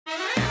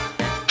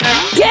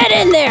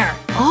Get in there!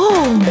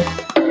 Oh!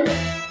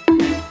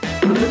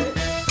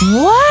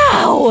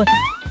 Wow!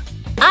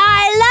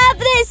 I love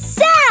this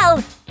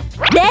cell!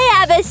 They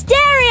have a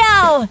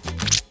stereo!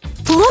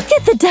 Look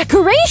at the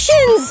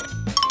decorations!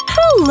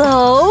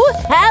 Hello?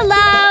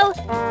 Hello?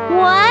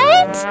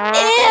 What?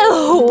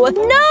 Ew!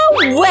 No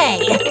way!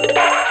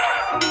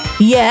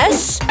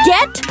 Yes,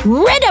 get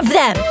rid of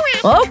them!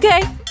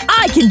 Okay,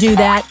 I can do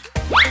that.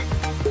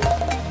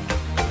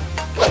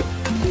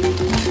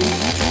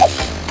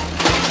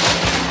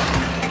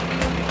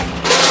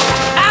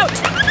 Out!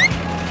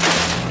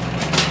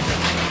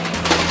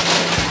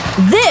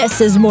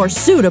 This is more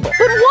suitable.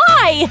 But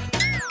why?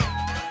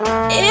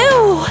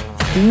 Ew!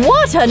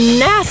 What a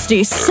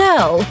nasty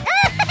cell!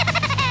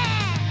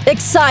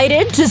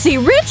 Excited to see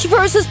rich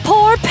versus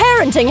poor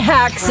parenting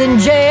hacks in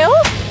jail?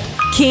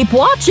 Keep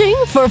watching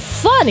for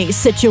funny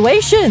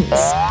situations.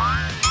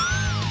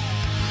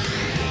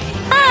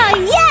 Oh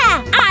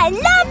yeah! I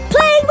love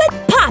playing with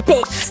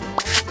puppets!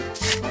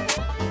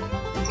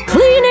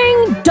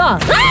 Cleaning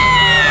done.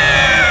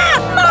 Ah!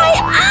 My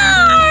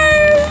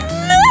arm!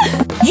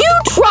 You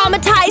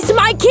traumatized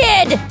my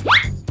kid!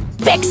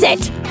 Fix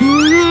it!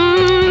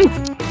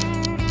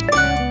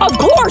 Of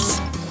course!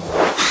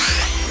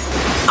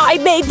 I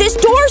made this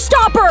door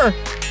stopper!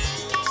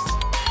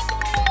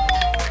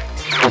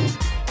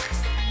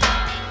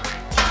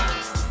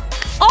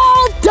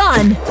 All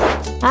done!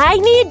 I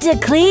need to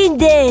clean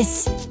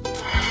this.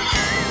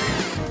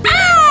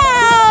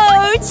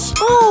 Ouch!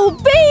 Oh,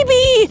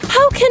 baby!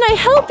 How can I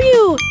help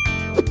you?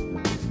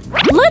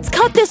 Let's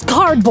cut this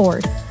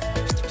cardboard.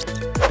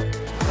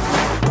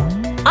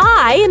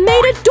 I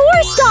made a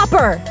door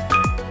stopper!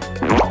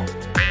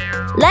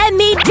 Let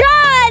me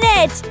draw on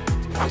it!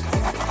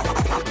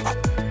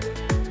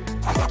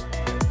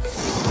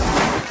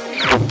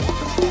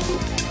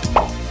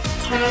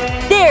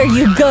 There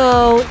you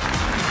go!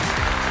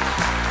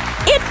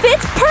 It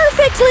fits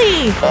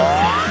perfectly!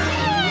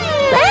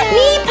 Let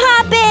me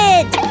pop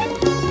it!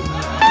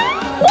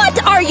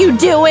 What are you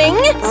doing?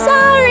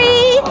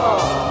 Sorry!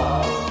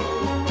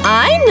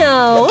 I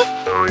know!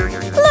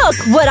 Look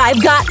what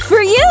I've got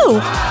for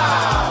you!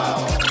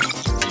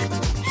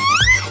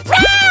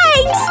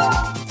 Thanks!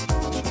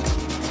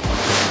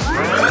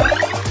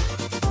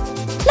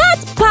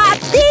 Let's pop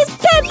these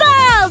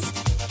pimples!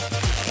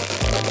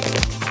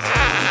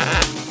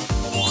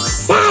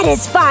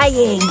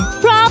 Satisfying!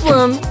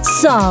 Problem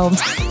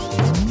solved.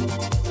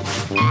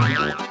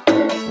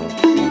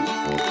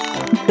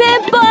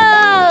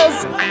 Pimples!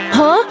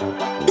 Huh?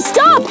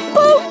 Stop!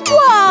 But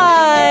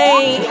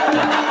why?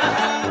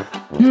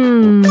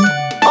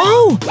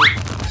 Oh!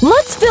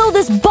 Let's fill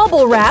this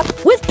bubble wrap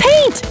with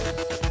paint!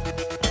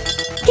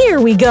 Here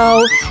we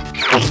go.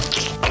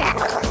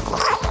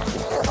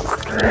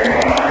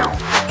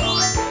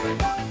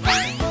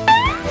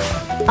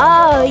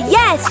 Oh,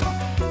 yes!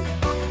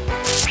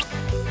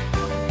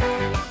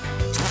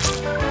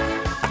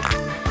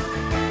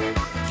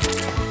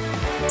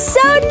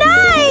 So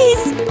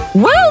nice!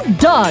 Well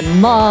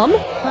done, Mom!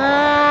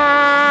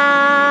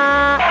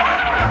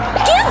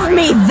 Give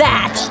me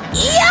that!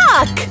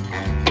 Yuck!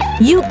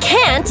 You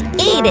can't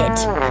eat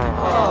it!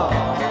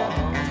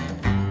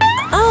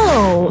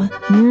 Oh!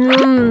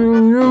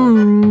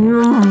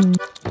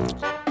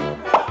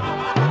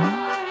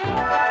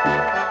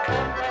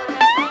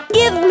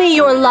 Give me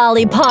your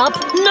lollipop!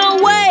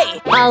 No way!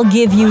 I'll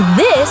give you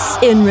this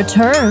in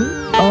return.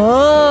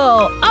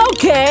 Oh,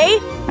 okay!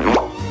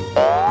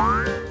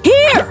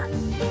 Here!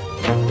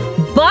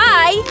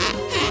 Bye!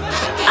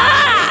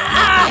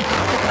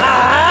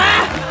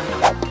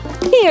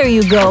 Here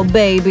you go,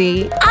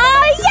 baby.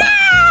 Oh,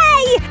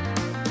 yay!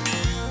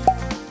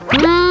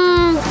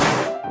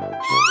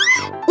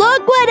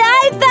 Look what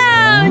I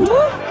found!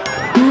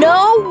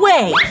 No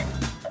way!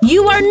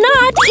 You are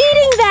not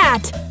eating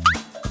that!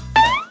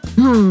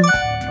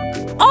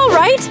 All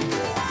right.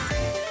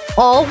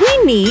 All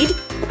we need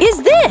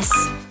is this.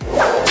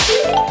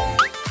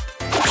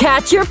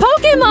 Catch your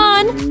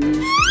Pokémon!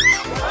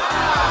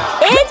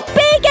 It's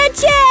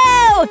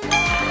Pikachu!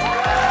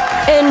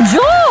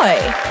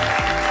 Enjoy!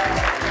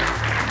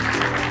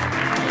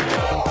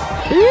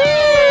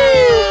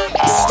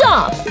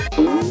 Stop!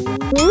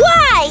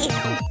 Why?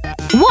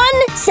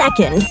 1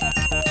 second.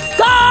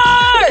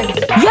 Guard!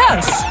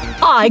 Yes!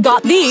 I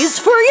got these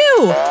for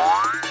you!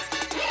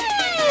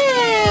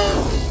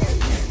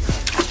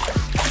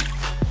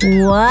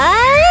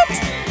 What?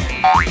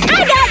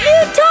 I got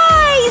new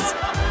toys!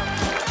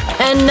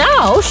 And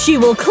now she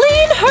will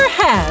clean her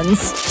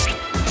hands.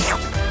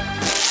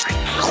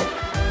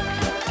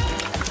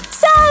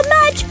 So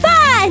much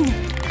fun!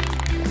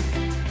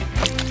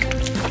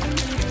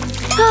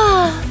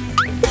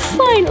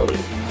 Finally.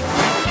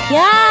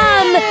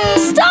 Yum!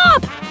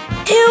 Stop!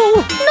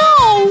 Ew! No!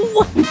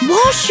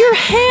 Wash your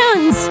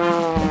hands!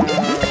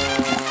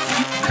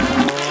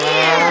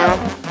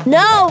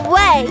 No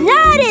way!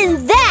 Not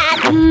in that!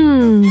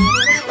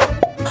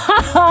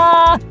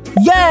 Haha!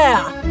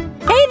 Yeah!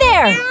 Hey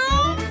there!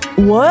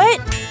 What?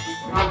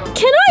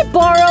 Can I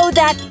borrow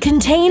that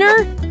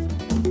container?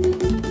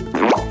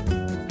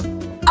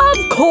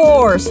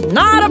 course,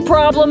 not a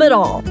problem at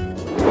all.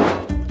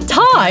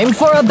 Time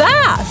for a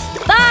bath!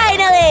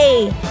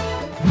 Finally!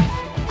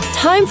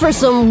 Time for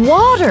some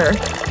water.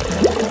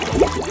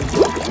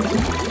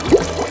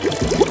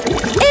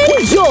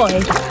 Enjoy!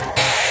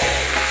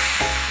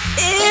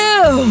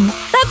 Ew!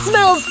 That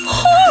smells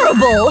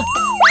horrible!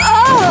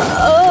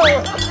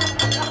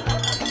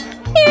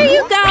 Here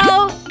you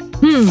go!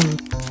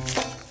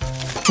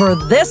 For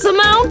this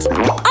amount,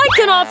 I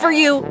can offer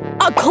you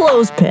a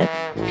clothespin.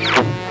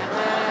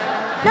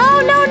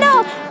 No, no,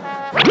 no!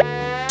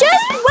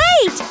 Just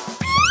wait!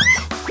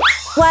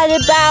 What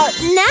about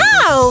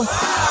now?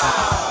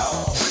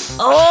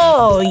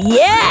 Oh,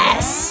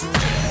 yes!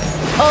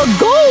 A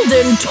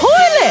golden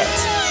toilet!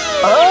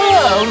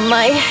 Oh,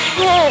 my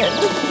head!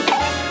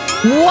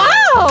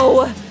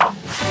 Wow!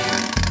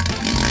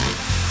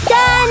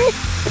 Done!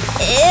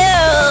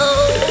 Ew!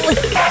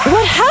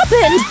 What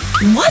happened?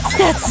 What's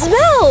that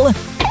smell?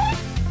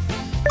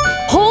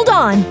 Hold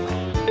on.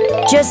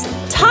 Just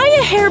tie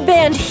a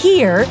hairband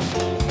here.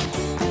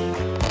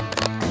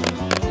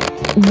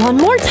 One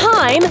more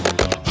time.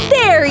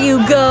 There you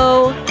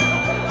go.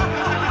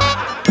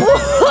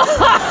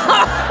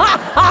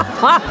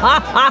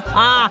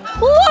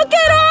 Look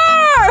at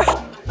her!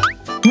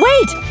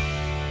 Wait!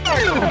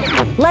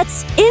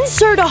 Let's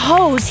insert a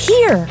hose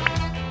here.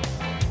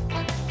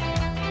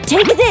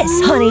 Take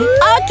this, honey.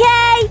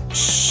 Okay!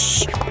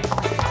 Shh!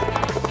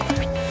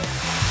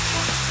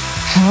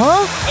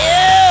 Huh?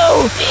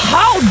 Ew!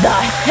 How the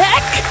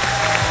heck?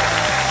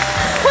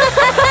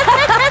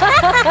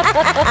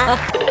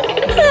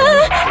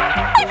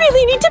 I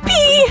really need to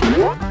pee!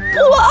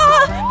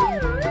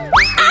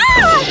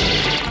 Ah!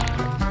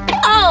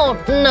 Oh,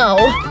 no.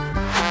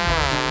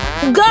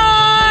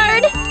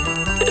 Guard!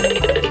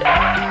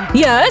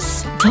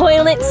 Yes?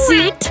 Toilet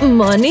seat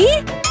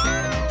money?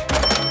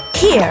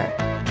 Here.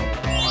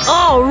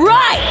 All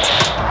right!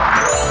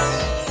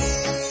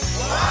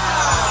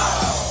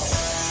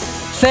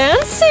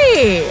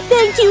 Fancy!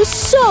 Thank you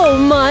so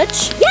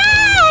much!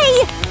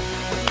 Yay!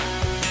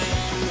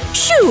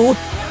 Shoo!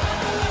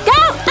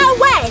 Go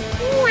away!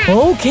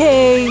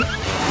 Okay.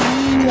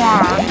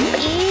 Ah!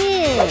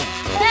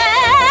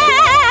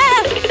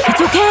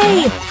 It's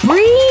okay.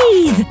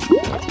 Breathe.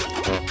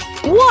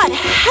 What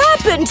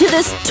happened to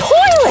this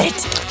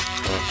toilet?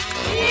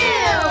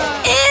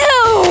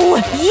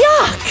 Ew!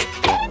 Yuck!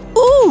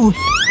 Ooh!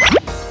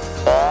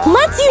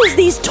 Let's use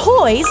these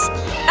toys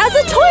as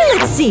a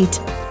toilet seat.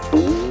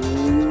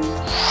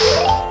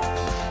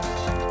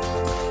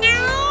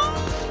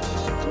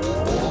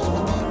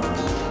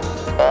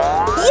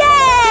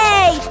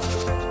 Yay!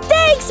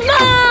 Thanks,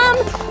 Mom!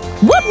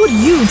 What would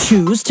you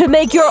choose to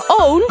make your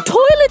own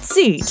toilet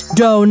seat?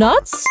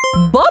 Donuts,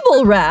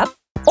 bubble wrap,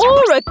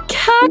 or a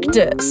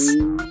cactus?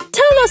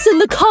 Tell us in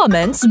the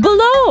comments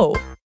below.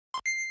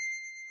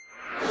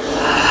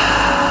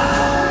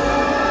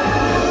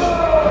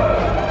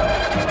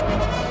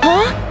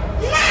 Huh?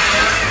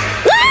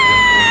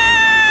 Ah!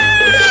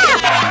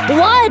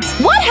 What?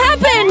 What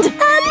happened?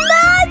 A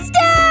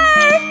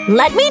monster!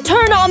 Let me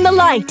turn on the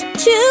light.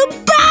 To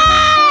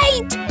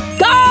bite!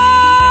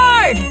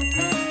 Guard!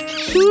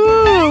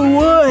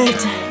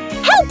 What?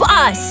 Help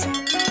us!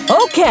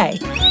 Okay.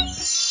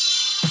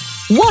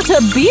 What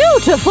a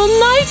beautiful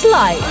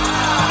nightlight!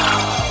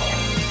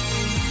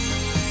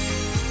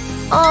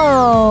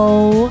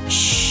 Oh,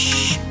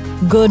 shh.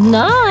 Good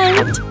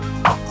night.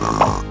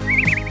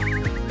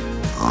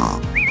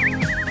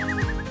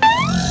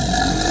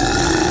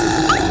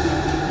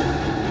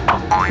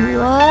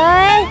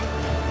 What?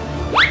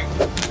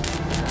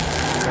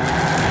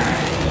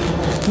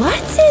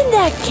 What's in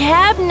that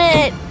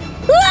cabinet?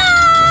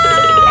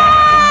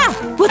 Ah!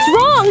 What's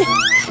wrong?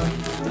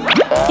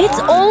 It's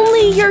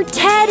only your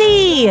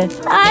teddy.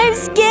 I'm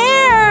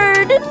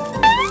scared!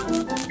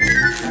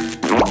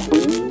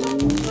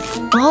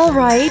 All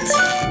right.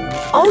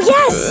 Oh,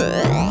 yes!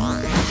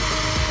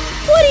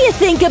 What do you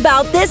think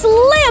about this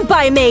lamp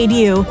I made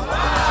you?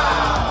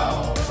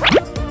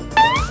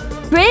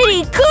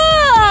 Pretty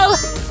cool!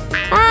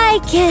 I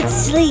can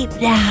sleep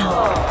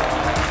now.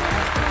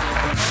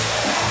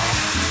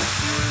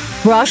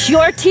 Brush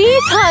your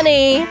teeth,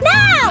 honey.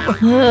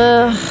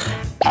 No!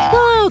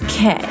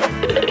 Okay.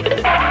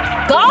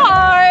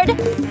 Guard!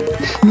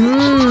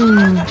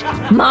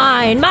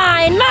 Mine,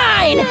 mine,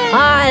 mine!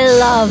 I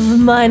love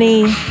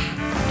money.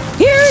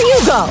 Here you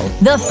go,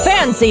 the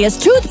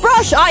fanciest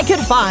toothbrush I could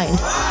find.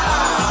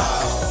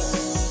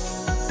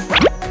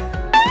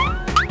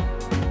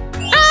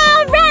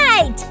 All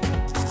right!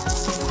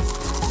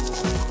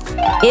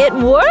 It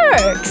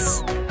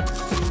works.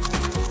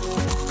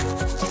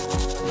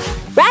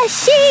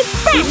 Brushy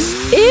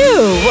brush!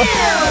 Ew!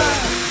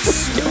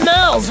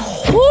 Smells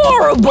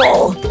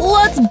horrible!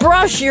 Let's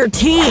brush your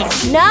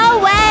teeth. No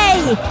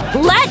way!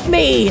 Let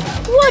me!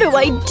 What do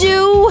I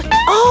do?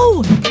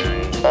 Oh!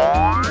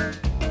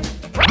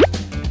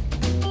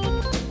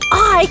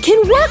 I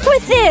can work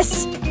with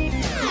this!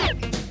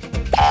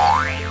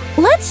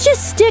 Let's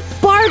just stick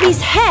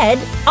Barbie's head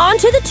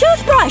onto the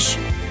toothbrush.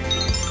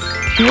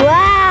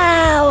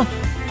 Wow!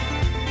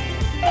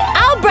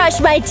 I'll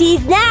brush my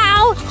teeth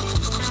now!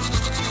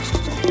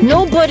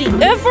 Nobody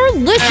ever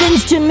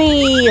listens to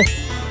me!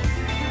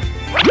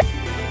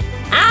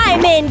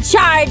 I'm in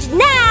charge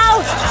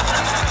now!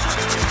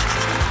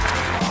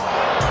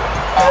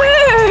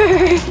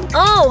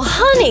 Oh,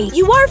 honey,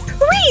 you are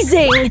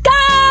freezing!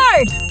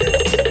 Guard!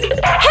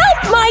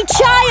 Help my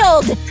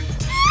child!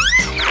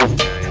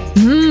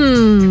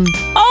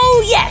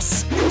 Oh,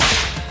 yes!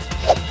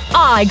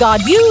 I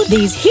got you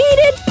these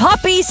heated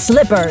puppy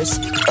slippers.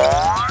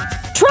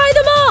 Try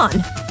them on!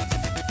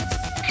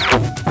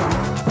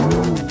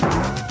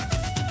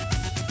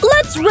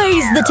 Let's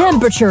raise the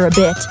temperature a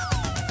bit.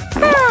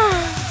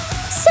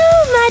 So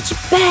much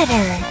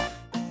better.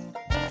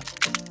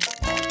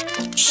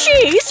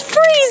 She's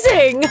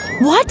freezing!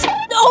 What?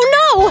 Oh,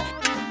 no!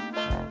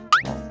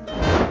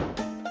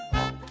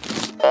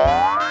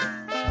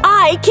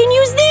 I can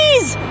use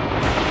these!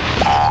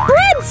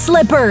 Bread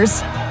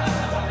slippers!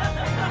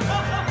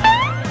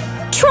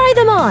 Try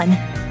them on.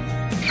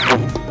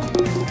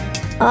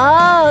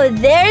 Oh,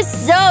 they're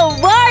so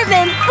warm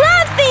and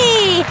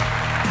fluffy!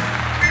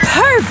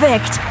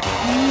 Perfect!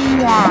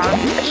 Ah!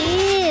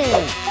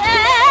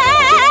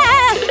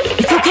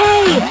 It's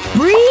okay!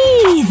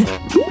 Breathe!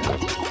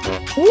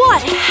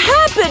 What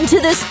happened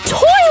to this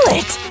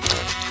toilet?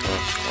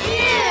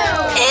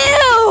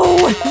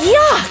 Ew!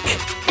 Yuck!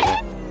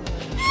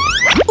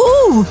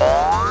 Ooh!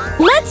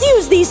 Let's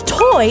use these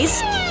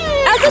toys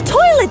as a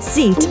toilet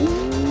seat!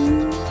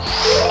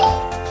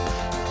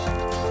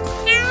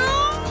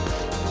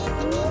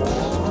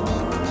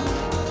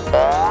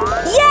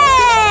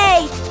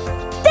 Yay!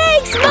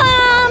 Thanks,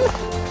 Mom!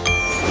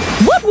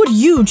 What would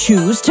you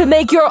choose to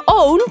make your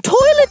own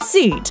toilet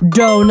seat?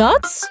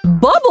 Donuts,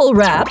 bubble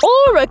wrap,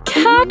 or a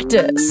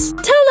cactus?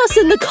 Tell us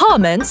in the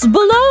comments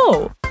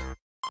below!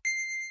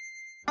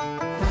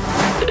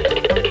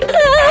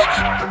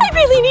 I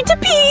really need to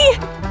pee!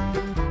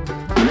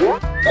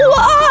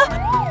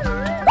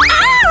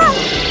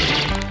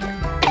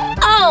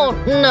 Oh,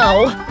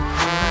 no!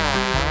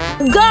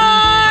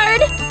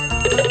 Guard!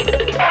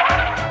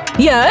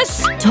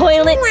 Yes?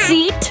 Toilet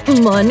seat?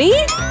 Money?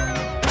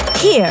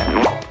 Here.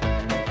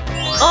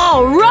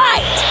 All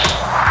right!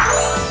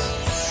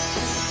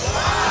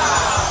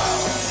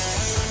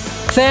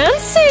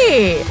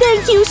 Fancy!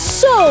 Thank you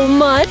so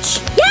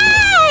much!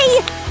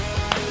 Yay!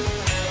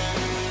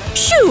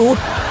 Shoo!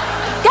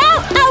 Go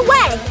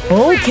away!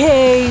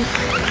 Okay.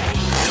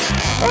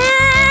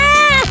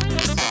 Ah!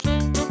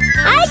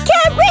 I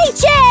can't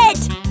reach it!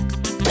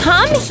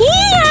 Come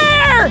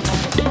here!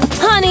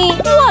 Honey,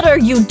 what are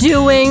you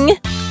doing?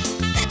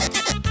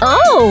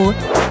 Oh!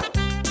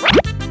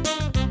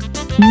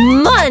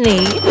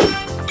 Money!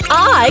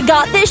 I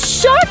got this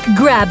shark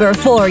grabber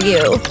for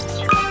you!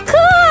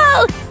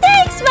 Cool!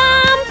 Thanks,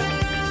 Mom!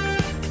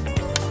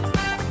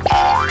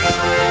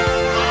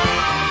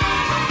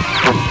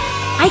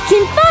 I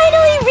can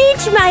finally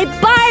reach my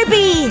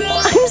Barbie!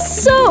 I'm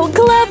so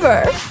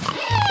clever!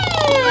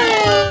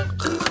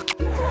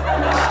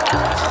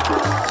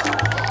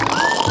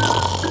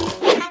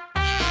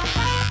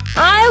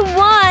 I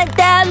want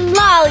that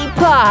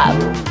lollipop!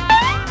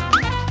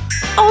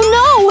 Oh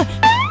no!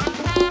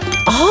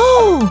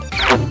 Oh!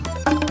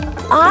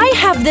 I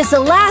have this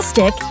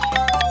elastic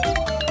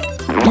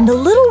and a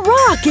little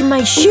rock in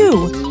my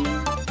shoe.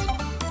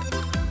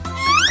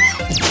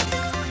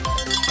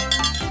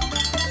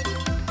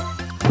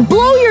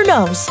 Blow your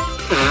nose.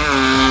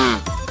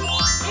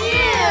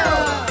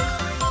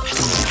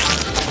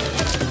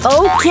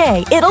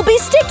 Okay, it'll be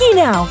sticky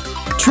now.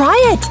 Try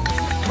it.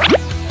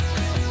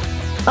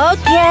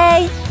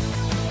 Okay.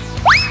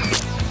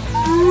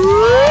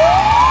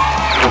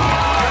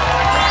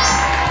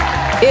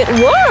 It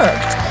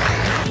worked!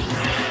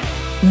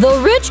 The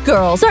rich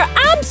girls are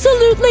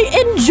absolutely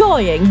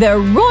enjoying their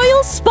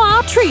royal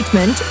spa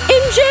treatment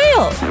in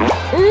jail.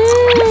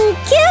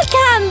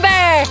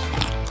 Cucumber!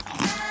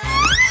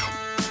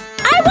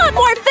 I want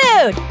more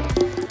food!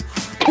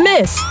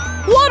 Miss,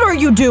 what are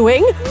you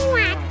doing?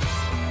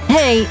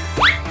 Hey,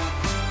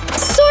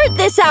 sort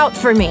this out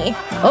for me.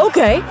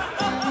 Okay.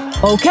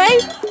 Okay,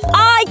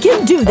 I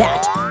can do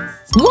that.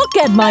 Look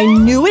at my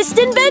newest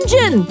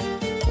invention.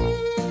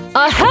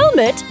 A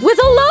helmet with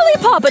a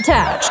lollipop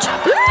attached.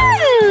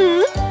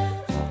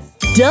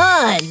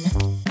 Done.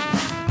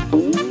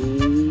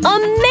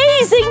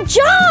 Amazing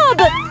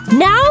job!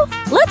 Now,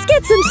 let's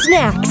get some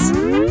snacks.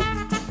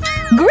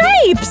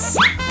 Grapes!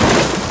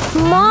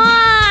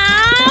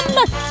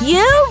 Mom!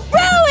 You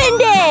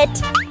ruined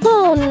it!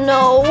 Oh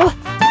no.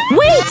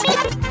 Wait!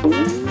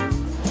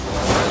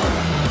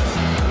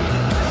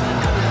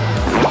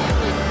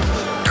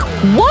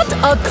 What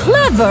a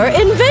clever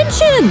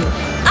invention!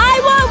 I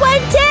want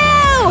one too!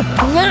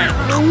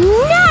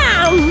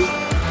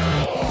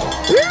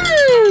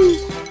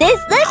 This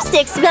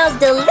lipstick smells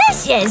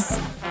delicious!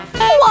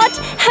 What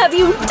have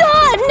you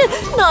done?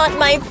 Not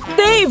my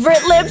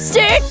favorite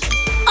lipstick!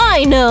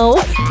 I know!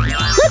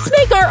 Let's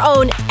make our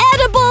own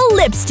edible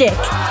lipstick!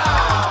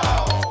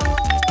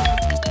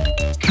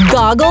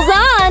 Goggles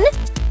on!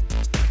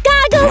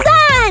 Goggles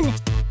on!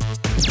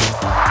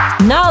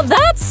 Now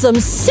that's some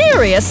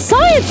serious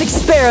science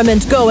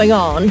experiment going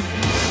on.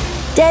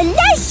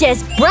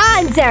 Delicious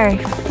bronzer!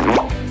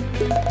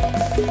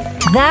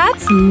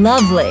 That's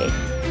lovely.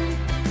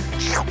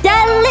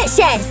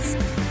 Delicious!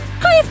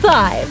 High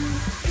five!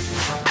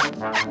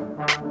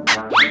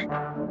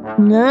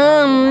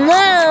 Nom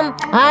nom!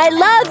 I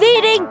love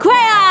eating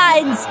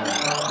crayons!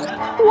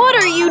 What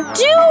are you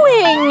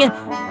doing?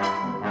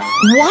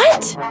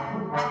 What?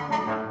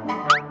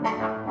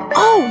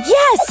 Oh,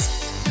 yes!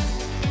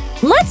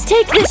 Let's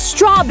take this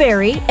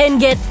strawberry and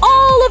get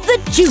all of the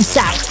juice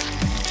out.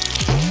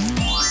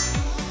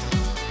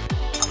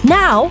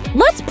 Now,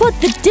 let's put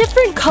the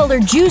different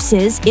colored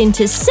juices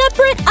into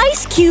separate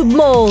ice cube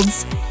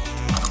molds.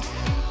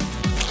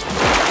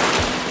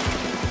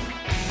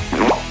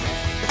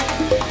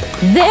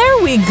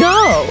 There we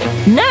go!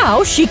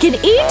 Now she can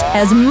eat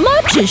as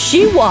much as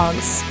she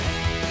wants.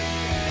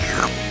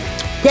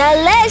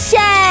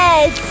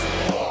 Delicious!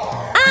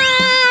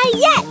 Ah,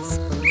 yes!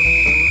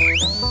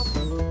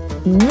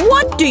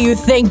 What do you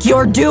think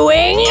you're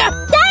doing?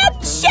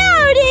 Stop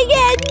shouting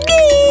at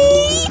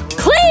me!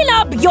 Clean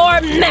up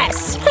your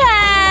mess!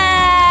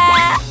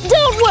 Ah!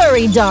 Don't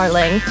worry,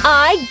 darling.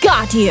 I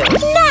got you.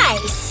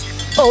 Nice!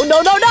 Oh,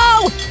 no, no,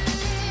 no!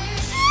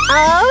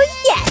 Oh,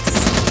 yes!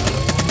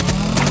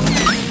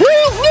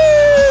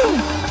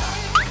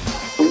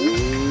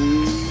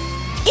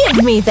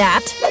 Give me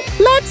that.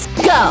 Let's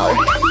go.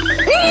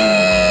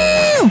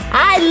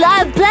 I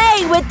love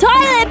playing with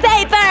toilet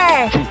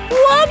paper!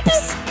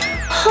 Whoops!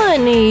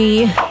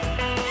 Honey.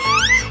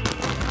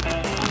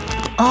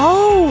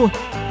 Oh.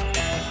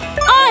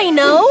 I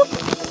know!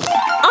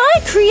 I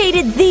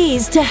created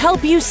these to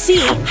help you see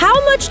how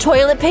much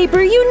toilet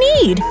paper you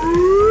need.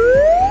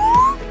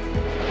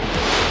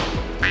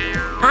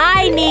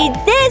 I need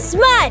this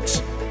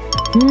much!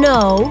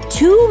 No,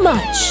 too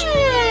much.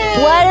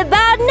 What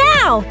about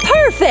now?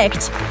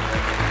 Perfect!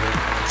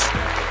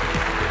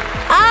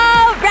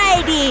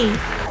 Alrighty!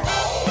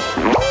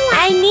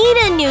 I need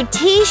a new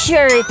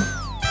t-shirt.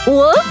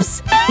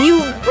 Whoops!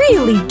 You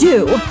really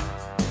do.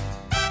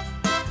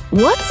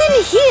 What's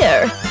in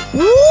here?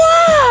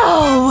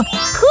 Wow!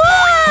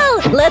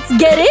 Cool! Let's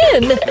get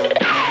in!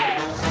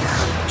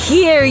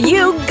 Here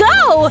you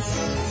go!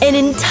 An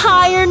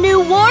entire new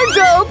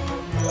wardrobe!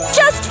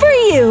 Just for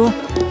you!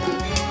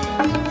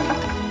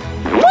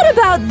 What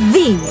about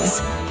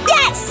these?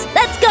 Yes!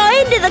 Let's go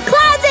into the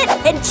closet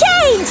and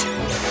change!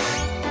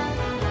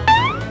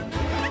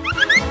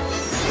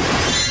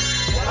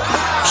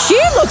 She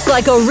looks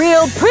like a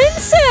real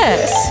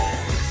princess!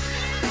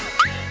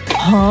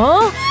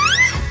 Huh?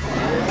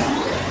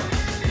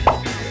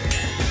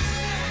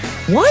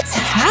 What's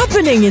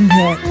happening in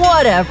there?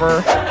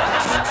 Whatever.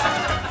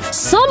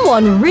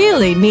 Someone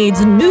really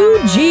needs new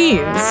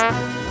jeans.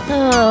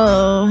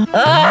 Oh.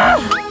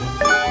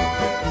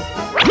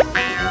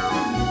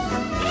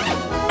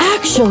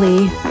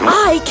 Actually,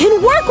 I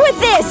can work with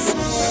this!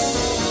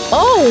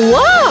 Oh,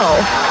 wow!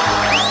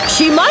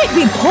 She might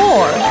be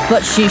poor,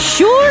 but she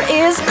sure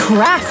is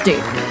crafty.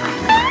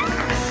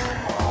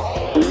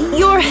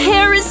 Your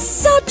hair is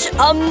such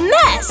a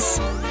mess!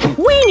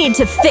 We need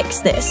to fix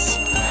this.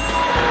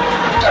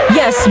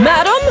 Yes,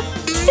 madam.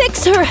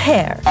 Fix her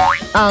hair.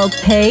 I'll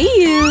pay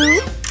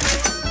you.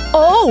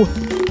 Oh!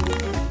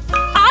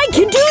 I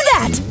can do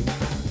that!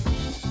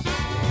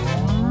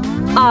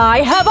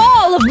 I have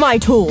all of my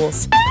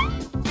tools.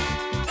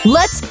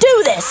 Let's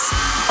do this!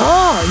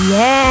 Oh,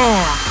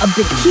 yeah! A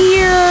bit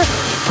here,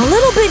 a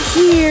little bit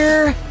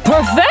here.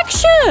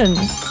 Perfection!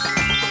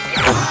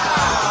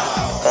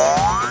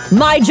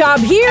 My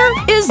job here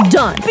is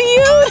done.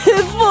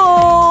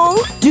 Beautiful!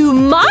 Do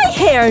my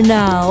hair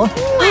now.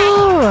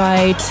 All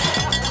right.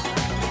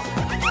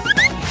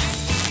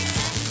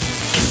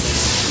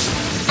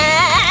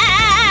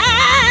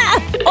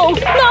 Oh,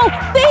 no!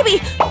 Baby!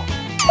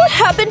 What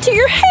happened to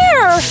your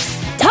hair?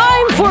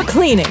 Time for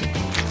cleaning.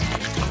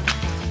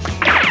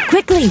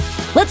 Quickly,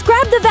 let's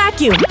grab the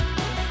vacuum.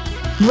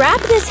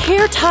 Wrap this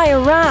hair tie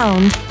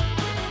around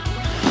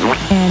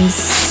and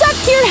suck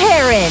your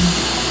hair in.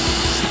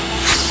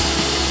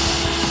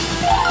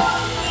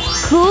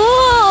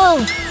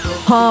 Cool!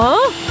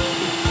 Huh?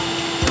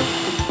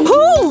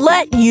 Who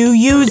let you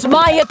use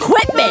my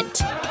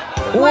equipment?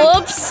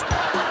 Whoops!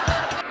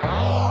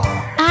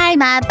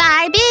 I'm a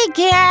Barbie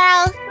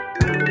girl.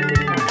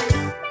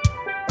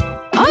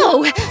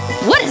 Oh,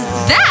 what is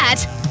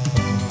that?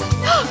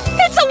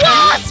 It's a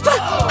wasp!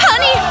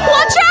 Honey,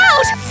 watch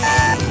out!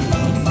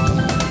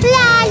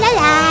 La la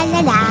la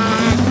la la.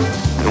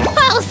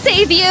 I'll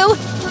save you.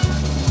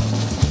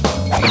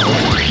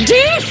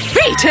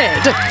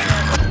 Defeated!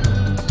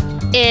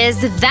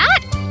 Is that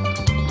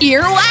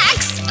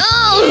earwax?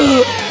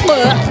 Oh,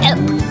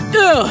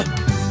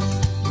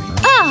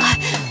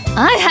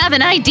 I have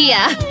an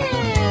idea.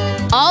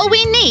 All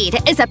we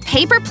need is a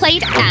paper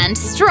plate and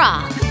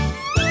straw.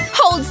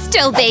 Hold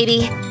still,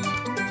 baby.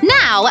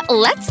 Now,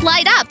 let's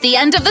light up the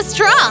end of the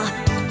straw.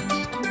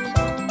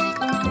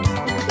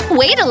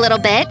 Wait a little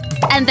bit,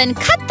 and then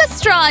cut the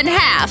straw in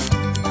half.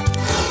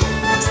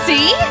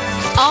 See?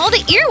 All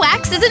the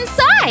earwax is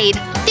inside!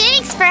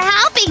 Thanks for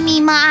helping me,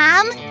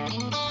 Mom!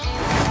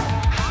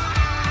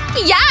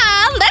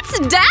 Yeah, let's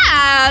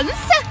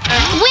dance!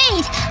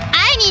 Wait!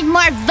 I need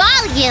more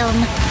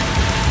volume!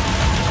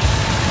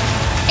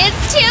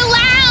 It's too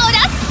loud!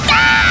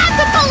 Stop!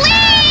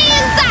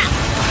 Please!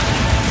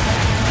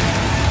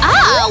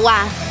 Oh!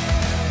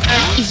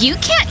 You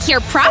can't hear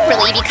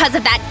properly because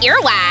of that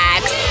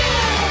earwax!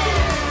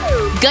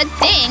 Good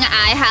thing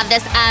I have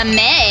this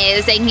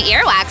amazing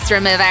earwax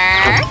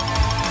remover!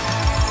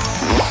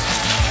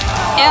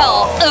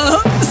 Ew!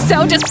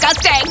 So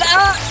disgusting!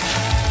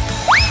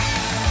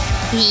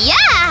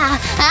 Yeah!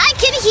 I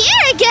can hear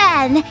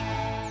again!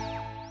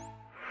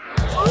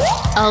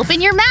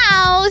 Open your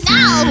mouth!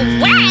 No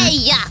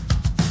way!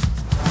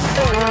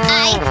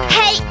 I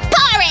hate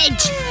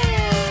porridge!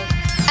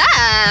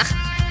 Ugh!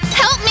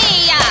 Help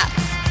me!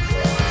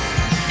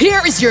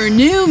 Here's your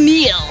new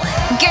meal!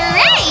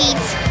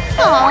 Great!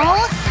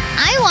 Oh,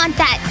 I want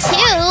that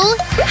too!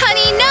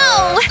 Honey,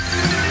 no!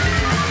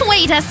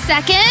 Wait a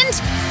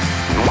second!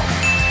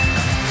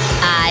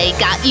 I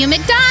got you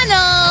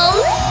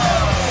McDonald's!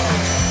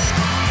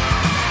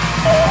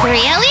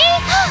 Really?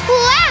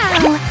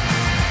 Wow!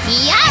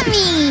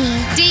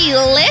 Yummy!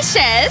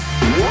 Delicious!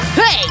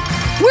 Hey!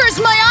 Where's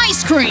my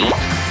ice cream?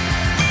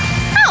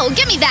 Oh,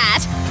 give me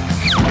that!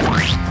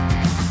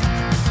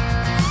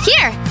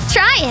 Here,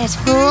 try it!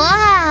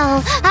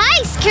 Wow!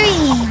 Ice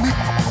cream!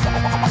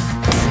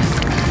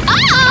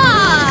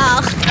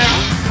 Oh!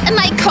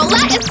 My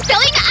cola is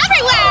spilling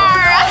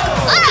everywhere!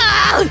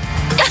 Oh!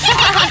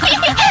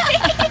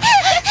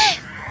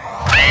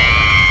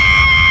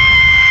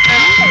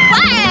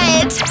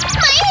 What?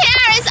 My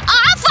hair is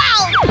awful!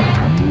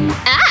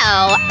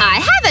 Oh, I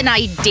have an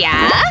idea!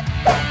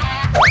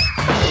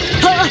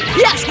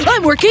 Yes,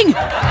 I'm working!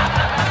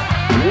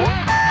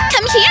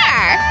 Come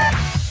here!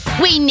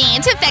 We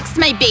need to fix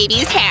my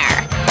baby's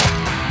hair.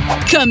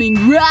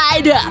 Coming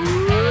right up!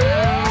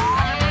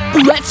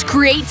 Let's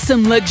create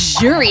some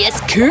luxurious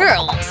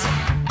curls!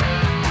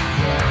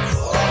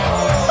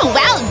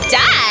 Well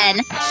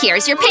done!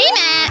 Here's your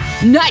payment!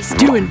 Nice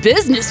doing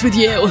business with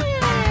you!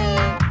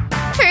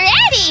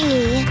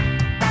 Pretty!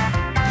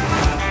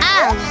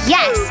 Oh,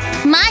 yes!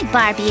 My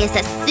Barbie is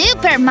a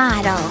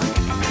supermodel!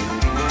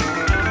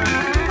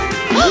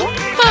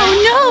 Oh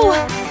no!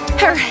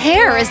 Her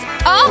hair is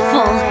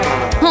awful!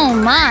 Oh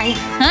my!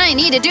 I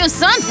need to do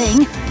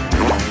something!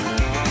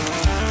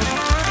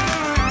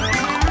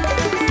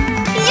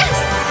 Yes!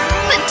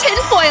 The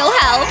tinfoil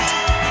helped!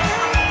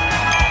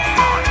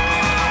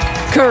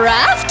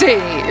 Crafty!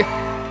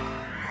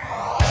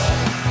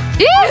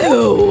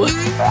 Ew!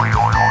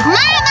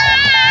 Mama!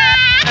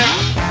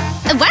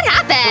 What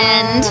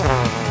happened?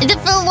 The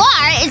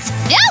floor is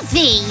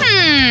filthy!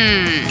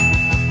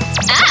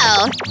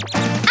 Oh!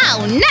 Oh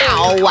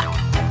no!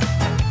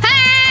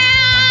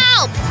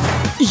 Help!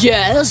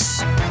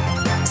 Yes?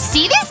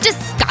 See these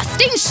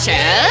disgusting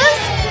shoes?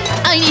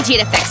 I need you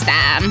to fix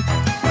them.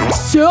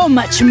 So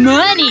much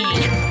money!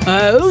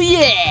 Oh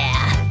yeah!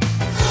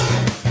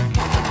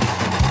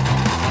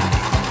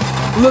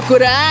 Look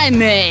what I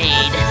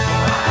made!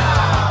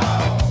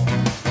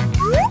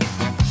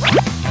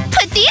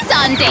 Put these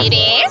on,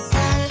 baby!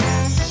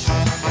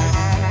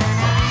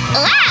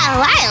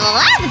 Wow, I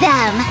love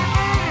them!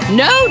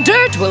 No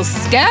dirt will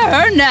scare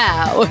her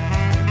now!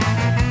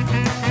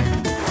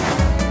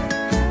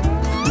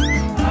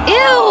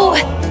 Ew!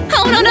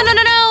 Oh no no no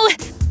no no!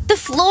 The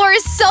floor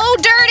is so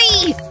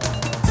dirty!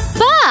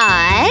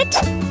 But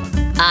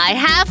I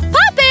have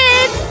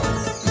puppets!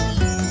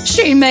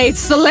 She made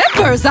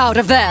slippers out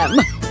of them!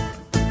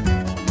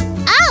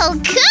 Oh,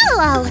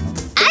 cool!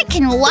 I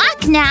can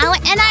walk now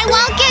and I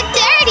won't get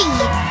dirty!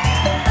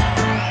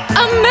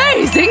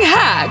 Amazing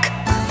hack!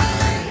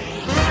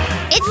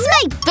 It's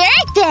my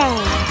birthday!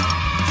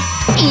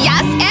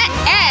 Yes, it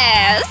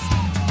is!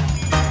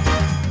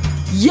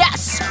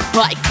 Yes!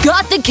 I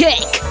got the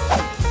cake!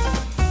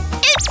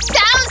 It's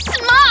so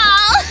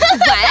small!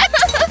 What?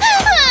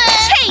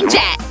 Change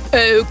it!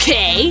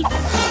 Okay!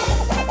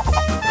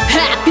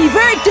 Happy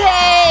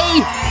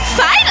birthday!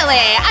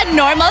 Finally, a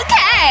normal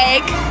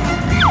cake!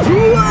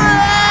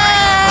 Whoa!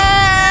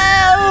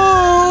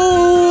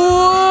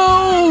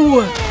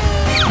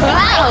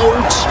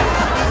 Ouch!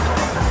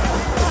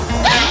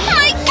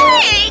 My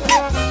cake!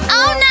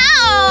 Oh no!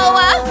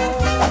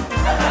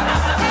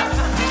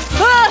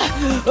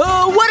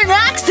 What an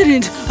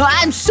accident!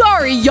 I'm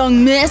sorry,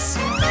 young miss!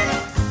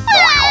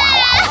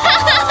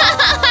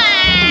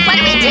 What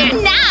do we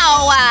do now?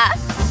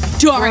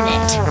 Darn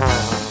it!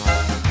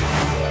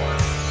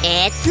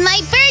 It's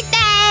my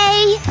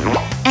birthday!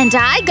 And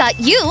I got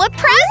you a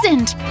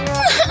present!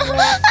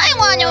 I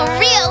want a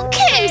real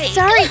cake!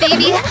 Sorry,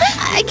 baby.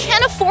 I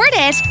can't afford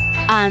it.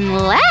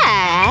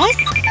 Unless…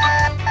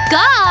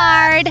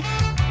 Guard!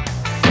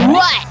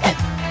 What?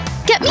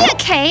 Get me a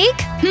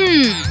cake!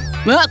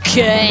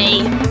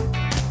 Okay.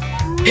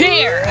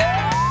 Here!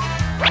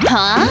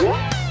 Huh?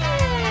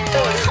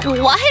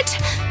 What?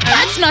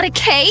 That's not a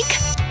cake!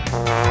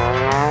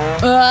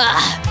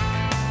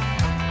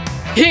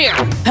 Here,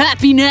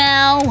 happy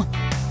now?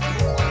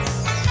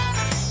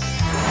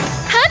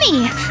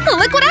 Honey,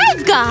 look what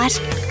I've got!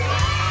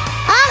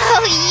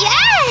 Oh,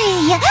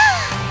 yay!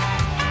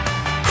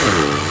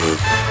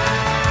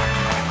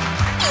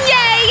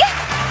 Yay!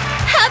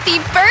 Happy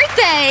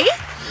birthday!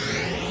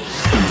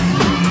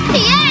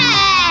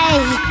 Yay!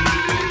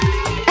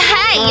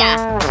 Hey,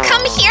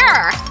 come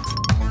here!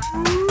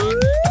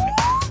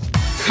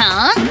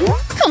 Huh?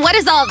 What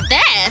is all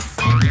this?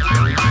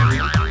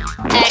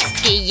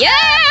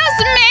 Excuse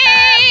me!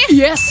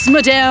 Yes,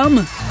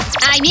 madame.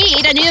 I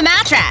need a new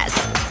mattress.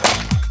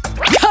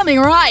 Coming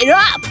right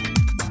up!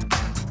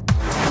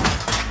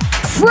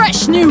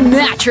 Fresh new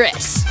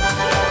mattress!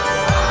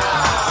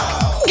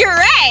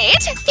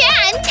 Great!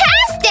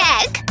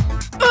 Fantastic!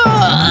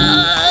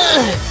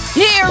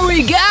 Here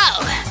we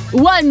go!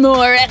 One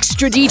more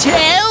extra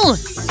detail!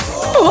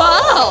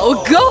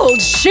 Wow,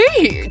 gold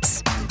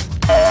sheets!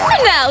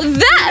 Now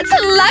that's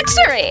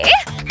luxury!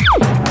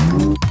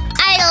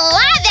 I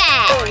love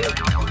it!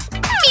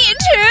 Me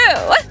too!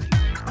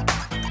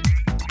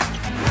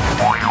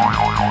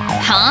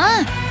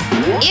 Huh?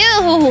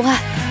 Ew!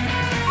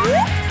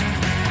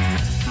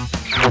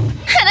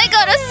 And I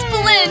got a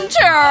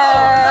splinter!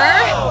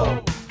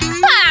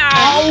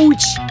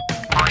 Ouch!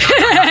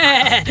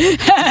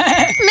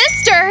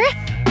 Mister!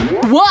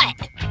 What?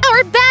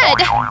 Our bed!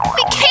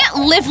 We can't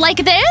live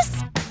like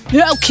this!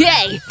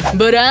 Okay,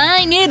 but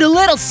I need a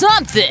little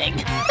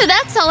something.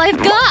 That's all I've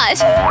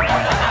got!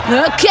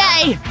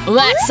 Okay,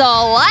 that's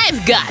all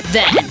I've got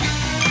then.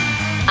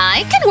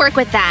 I can work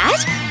with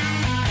that!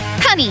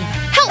 Honey,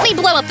 help me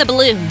blow up the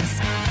balloons!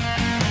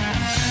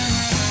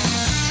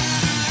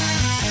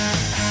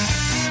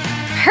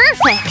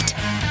 Perfect!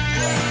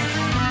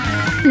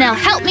 Now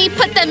help me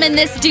put them in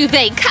this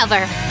duvet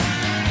cover.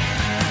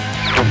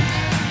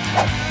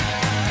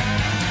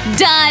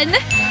 Done!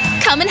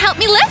 Come and help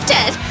me lift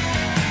it!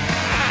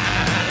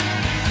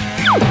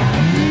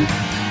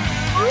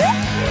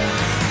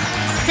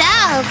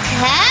 So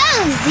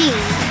cozy!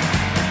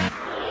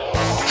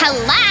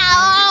 Hello!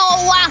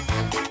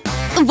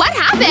 What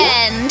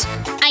happened?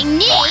 I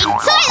need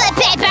toilet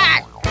paper!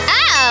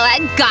 Oh, I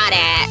got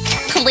it.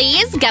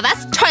 Please give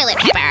us toilet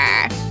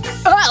paper.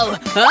 Oh,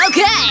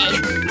 okay.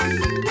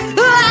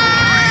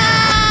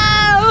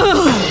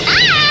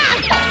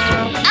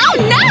 Oh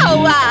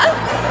no!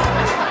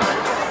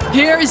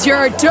 Here's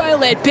your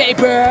toilet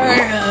paper.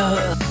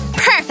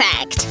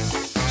 Perfect.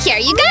 Here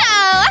you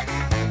go.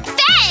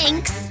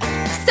 Thanks!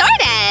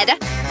 Sorted.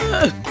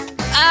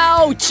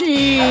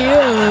 Ouchie.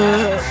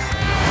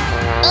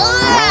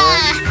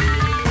 Ugh.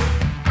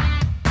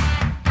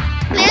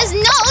 There's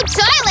no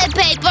toilet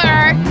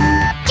paper!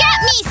 Get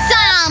me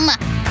some!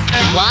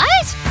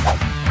 What?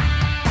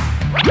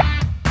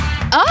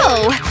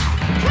 Oh.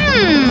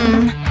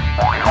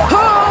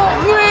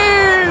 Help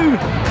me!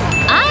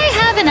 I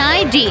have an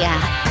idea.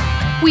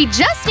 We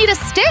just need a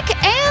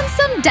stick and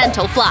some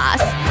dental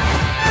floss.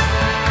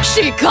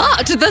 She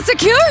caught the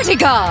security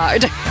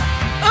guard.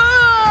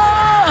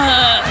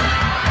 Ah!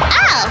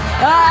 Oh!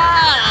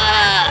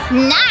 Ah!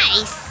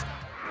 Nice!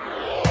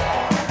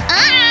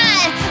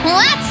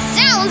 That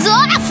sounds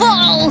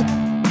awful!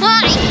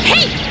 I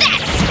hate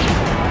this!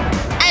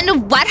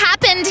 And what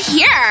happened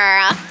here?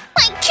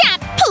 I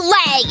can't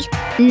play!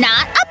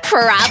 Not a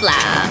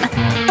problem.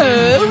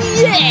 Oh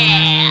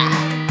yeah!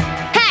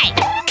 Hey,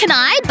 can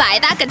I buy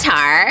that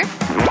guitar?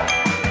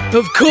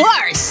 Of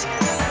course!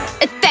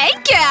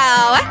 Thank you!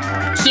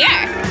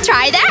 Here,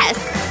 try this.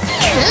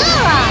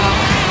 Cool!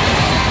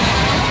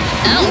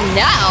 Oh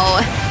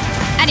no!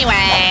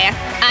 Anyway,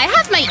 I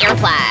have my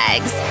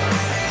earplugs.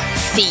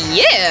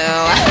 Phew!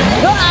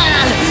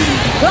 Ah!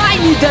 I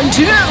need them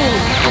too!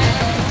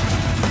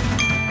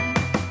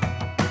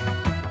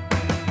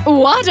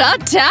 What a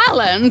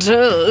talent!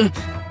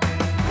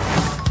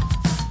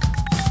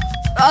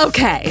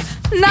 Okay,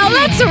 now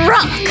let's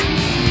rock!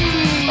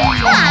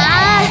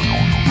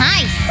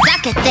 I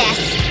suck at this.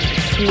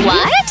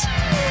 What?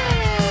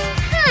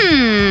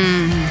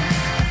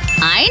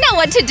 I know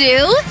what to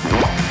do!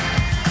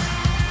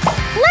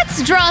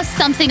 Let's draw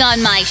something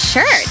on my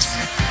shirt.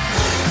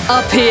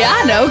 A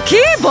piano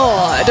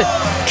keyboard!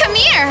 Come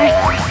here!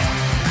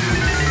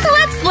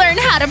 Let's learn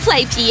how to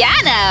play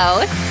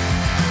piano!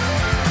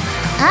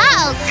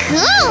 Oh,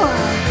 cool!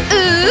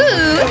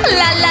 Ooh,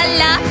 la la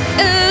la,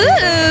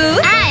 ooh!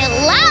 I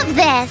love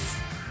this!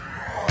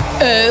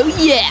 Oh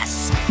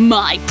yes!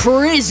 My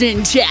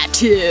prison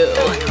tattoo!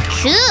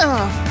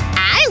 Cool!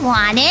 I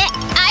want it!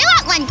 I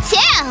want one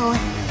too!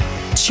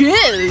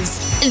 Choose!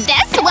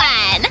 This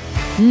one!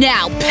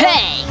 Now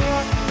pay!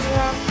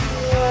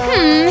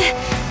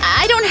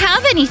 I don't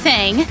have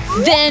anything.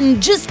 Then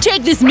just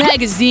take this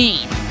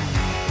magazine.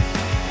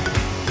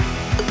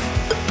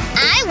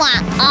 I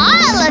want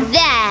all of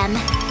them!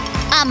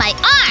 On my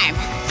arm!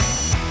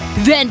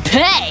 Then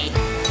pay!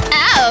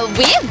 Oh,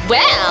 we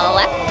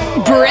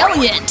will!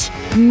 Brilliant!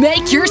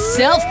 Make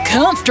yourself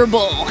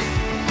comfortable!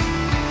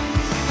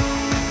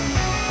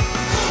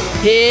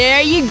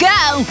 Here you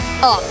go!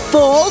 A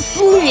full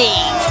sleeve!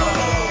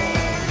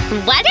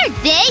 What are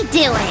they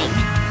doing?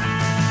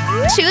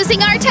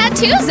 Choosing our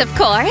tattoos, of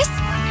course.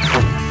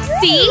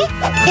 See?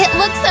 It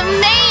looks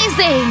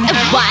amazing!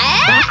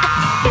 What?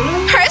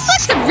 Hers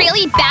looks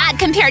really bad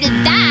compared to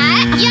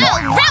that! You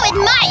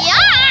ruined my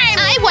arm!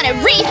 I want a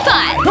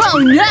refund! Oh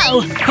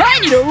no! I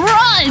need to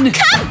run!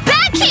 Come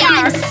back here!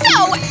 I'm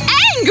so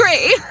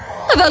angry!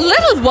 The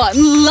little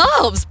one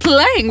loves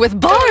playing with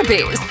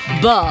Barbies,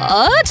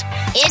 but…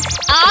 It's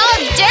all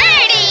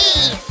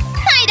dirty!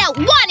 I don't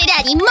want it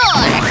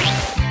anymore!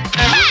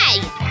 Hey!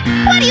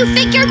 What do you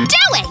think you're doing?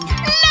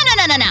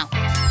 No!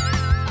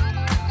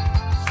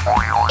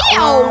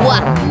 Ew!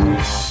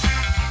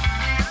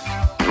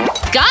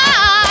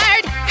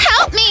 Guard!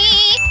 Help me!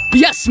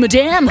 Yes,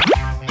 madame!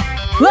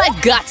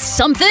 I've got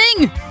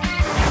something!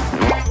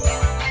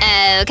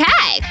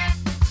 Okay.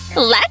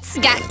 Let's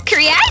get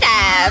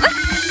creative!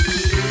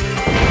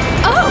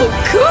 Oh,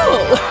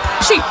 cool!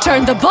 She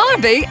turned the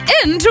Barbie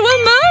into a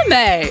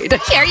mermaid!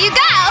 Here you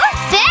go!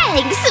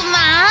 Thanks,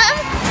 Mom!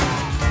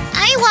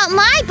 I want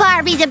my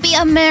Barbie to be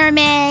a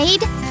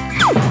mermaid!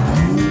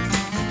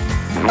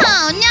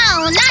 Oh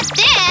no, not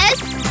this!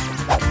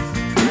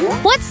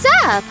 What's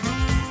up?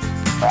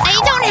 I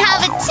don't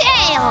have a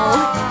tail!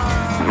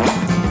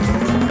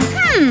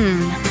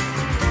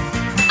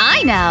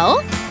 I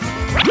know!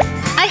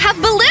 I have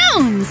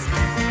balloons!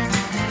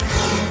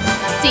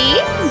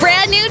 See?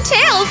 Brand new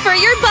tail for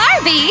your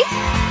Barbie!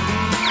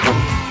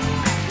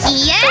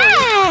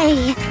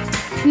 Yay!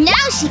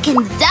 Now she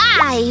can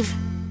dive!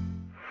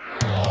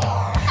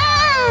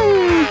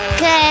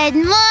 Good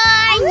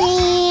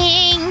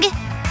morning!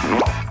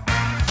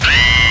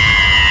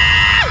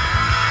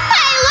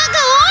 I look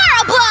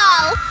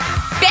horrible!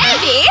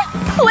 Baby!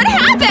 What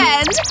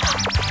happened?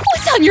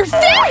 What's on your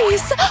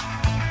face?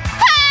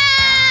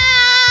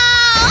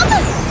 Help!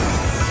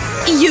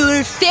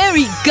 Your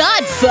fairy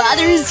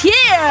godfather's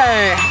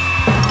here!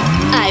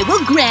 I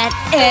will grant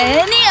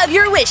any of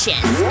your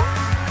wishes.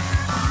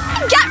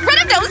 Get rid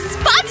of those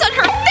spots on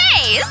her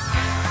face!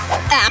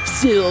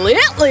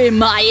 Absolutely,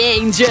 my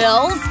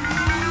angels!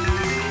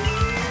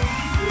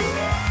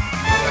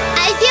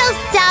 I feel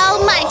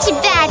so much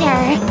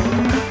better!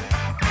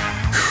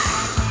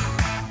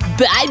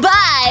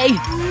 Bye-bye!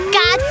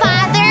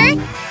 Godfather,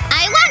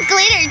 I want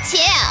glitter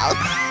too!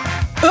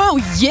 Oh,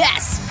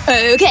 yes!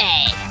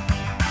 Okay.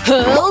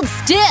 Hold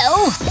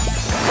still!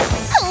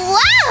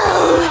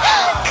 Whoa!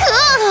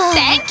 Cool!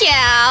 Thank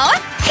you!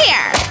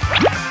 Here!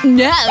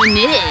 No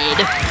need!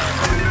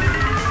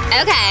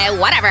 Okay,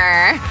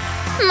 whatever.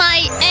 My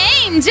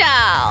angel!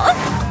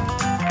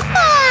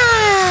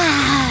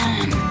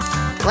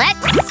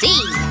 Let's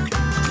see.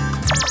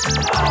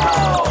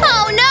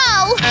 Oh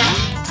no!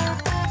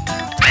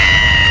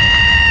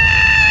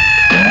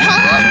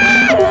 Huh?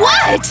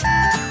 What?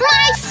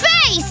 My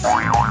face!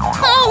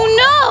 Oh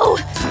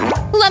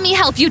no! Let me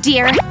help you,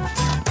 dear.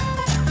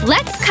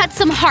 Let's cut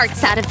some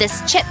hearts out of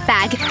this chip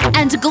bag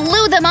and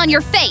glue them on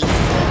your face.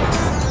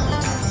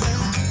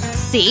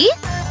 See?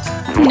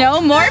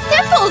 No more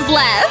pimples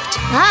left!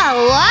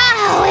 Oh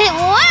wow, it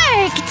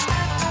worked!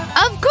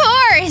 Of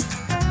course!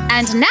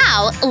 And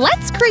now,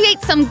 let's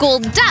create some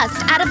gold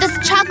dust out of this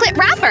chocolate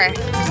wrapper.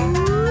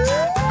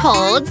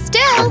 Hold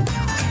still.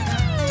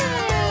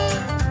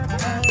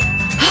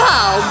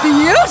 How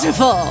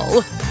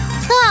beautiful!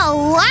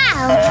 Oh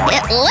wow,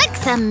 it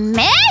looks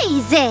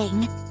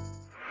amazing!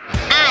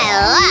 I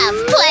love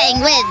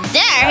playing with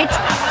dirt!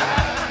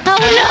 Oh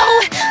no!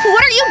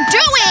 What are you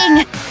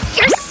doing?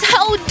 You're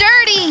so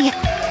dirty!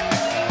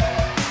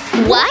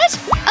 What?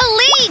 A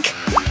leak!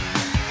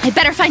 I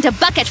better find a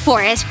bucket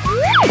for it.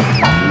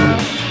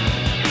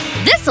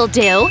 This'll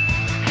do.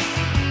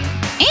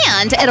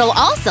 And it'll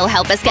also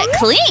help us get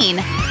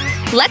clean.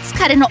 Let's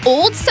cut an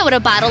old soda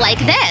bottle like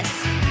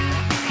this.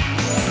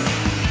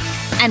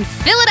 And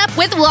fill it up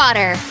with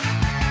water.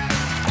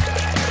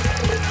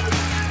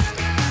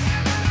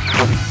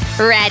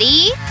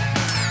 Ready?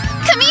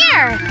 Come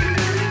here!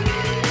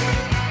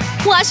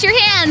 Wash your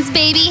hands,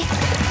 baby!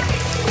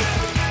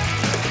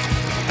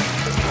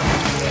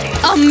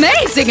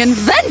 Amazing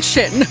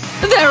invention!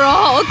 They're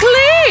all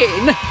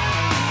clean!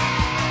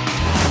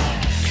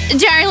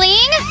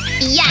 Darling?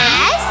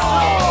 Yes?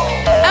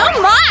 Oh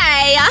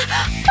my!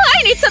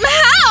 I need some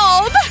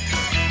help!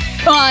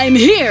 I'm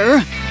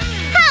here!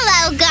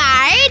 Hello,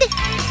 guard!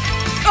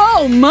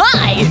 Oh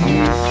my!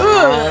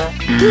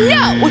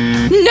 No!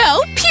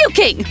 No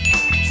puking!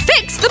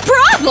 Fix the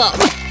problem!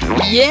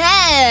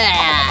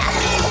 Yeah!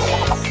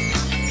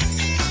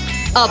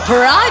 A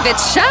private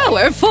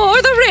shower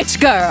for the rich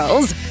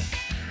girls!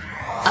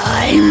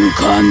 I'm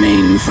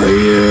coming for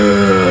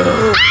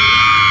you!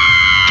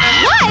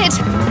 What?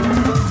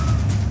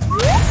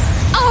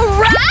 A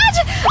rat?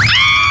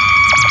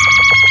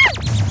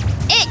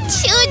 It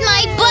chewed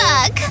my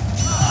book!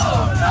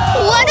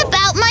 What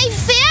about my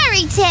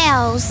fairy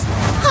tales?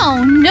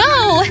 Oh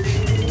no!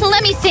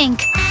 Let me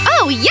think.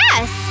 Oh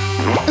yes!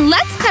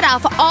 Let's cut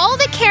off all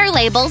the care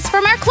labels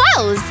from our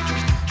clothes.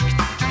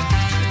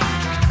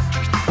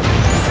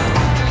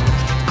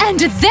 And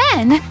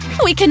then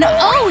we can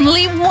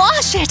only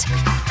wash it.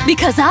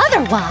 Because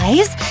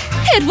otherwise,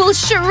 it will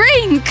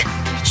shrink.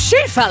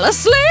 She fell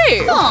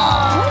asleep.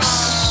 Aww.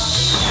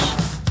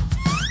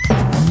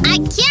 I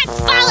can't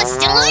fall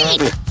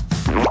asleep!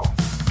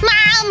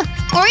 Mom,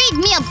 read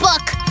me a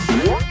book!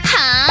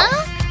 Huh?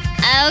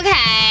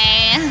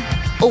 Okay.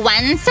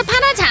 Once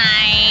upon a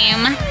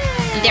time,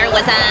 there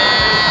was a…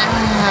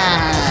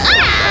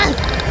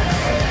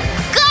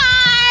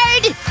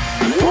 Guard!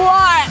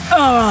 What?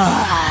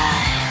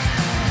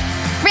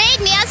 Read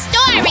me a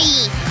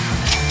story!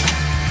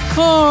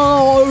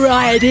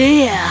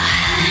 Alrighty.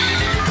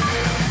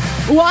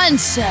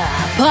 Once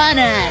upon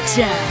a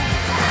time.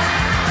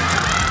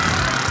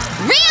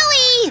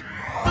 Really?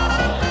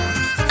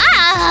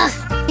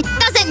 It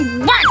doesn't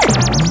work!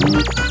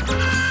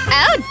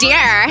 Oh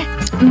dear.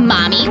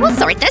 Mommy will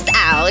sort this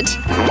out.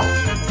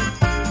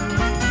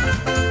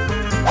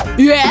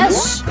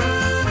 Yes?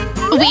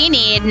 We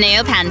need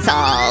new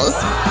pencils.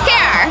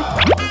 Here.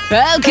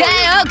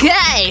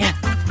 Okay.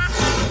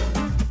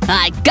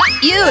 I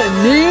got you a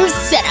new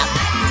setup.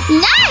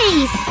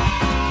 Nice!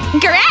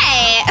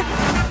 Great.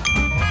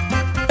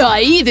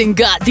 I even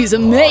got these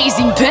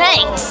amazing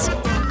paints.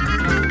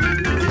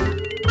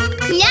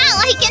 Now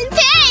I can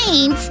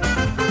paint!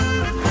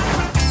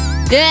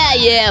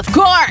 Yeah, of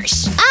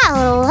course.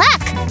 Oh,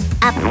 look!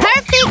 A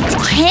perfect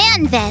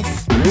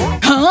canvas!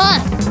 Huh?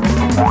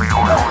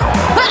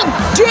 How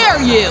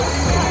dare you!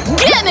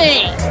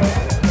 Gimme!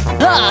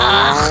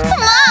 Mom!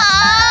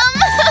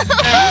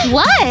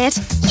 What?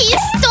 He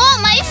stole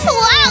my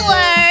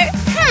flower!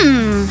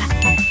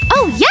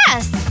 Oh,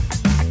 yes!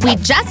 We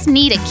just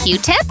need a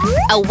Q-tip,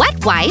 a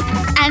wet wipe,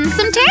 and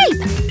some tape.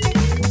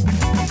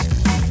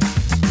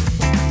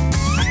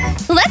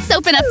 Let's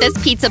open up this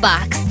pizza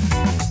box.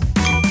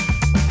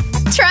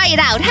 Try it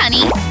out,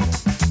 honey.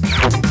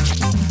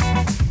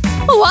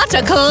 What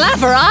a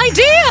clever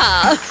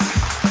idea!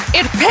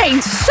 It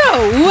paints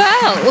so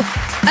well!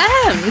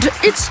 And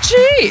it's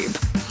cheap!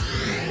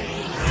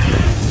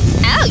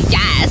 Oh,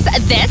 yes!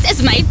 This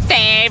is my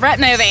favorite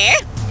movie!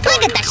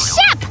 Look at the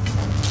ship!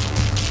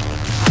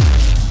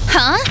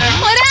 Huh?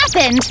 What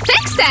happened?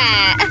 Fix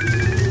it!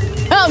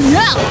 Oh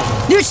no!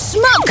 There's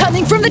smoke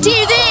coming from the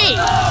TV!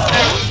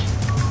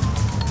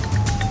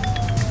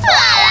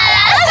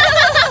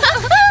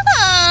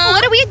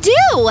 What do we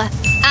do?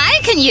 I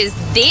can use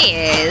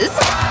these.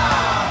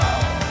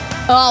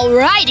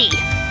 Alrighty!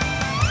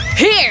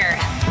 Here!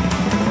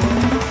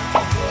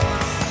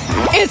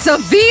 It's a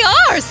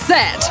VR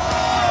set!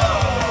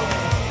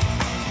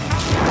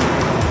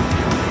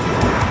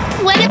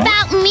 What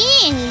about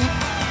me?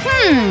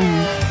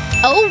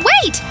 Oh,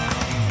 wait!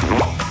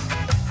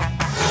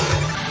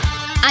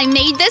 I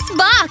made this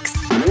box.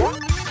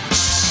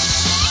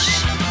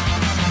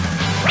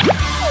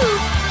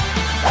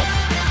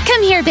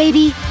 Come here,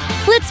 baby.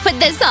 Let's put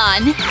this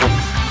on.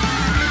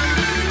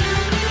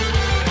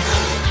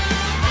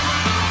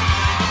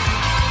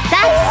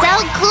 That's so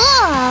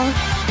cool!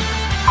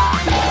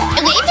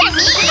 Wait for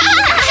me!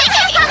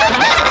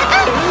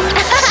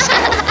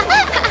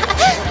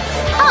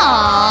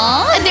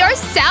 Aww, they're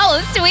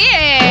so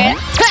sweet.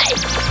 Hey!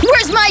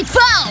 Where's my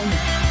phone?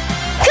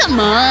 Come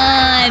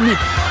on!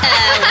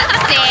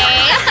 Oopsie.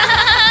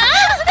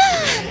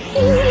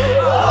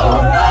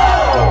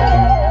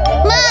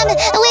 Mom,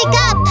 wake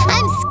up!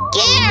 I'm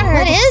scared!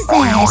 What is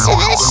it?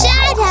 The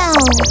shadow!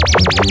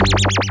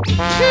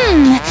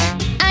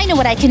 I know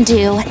what I can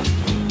do.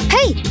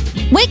 Hey,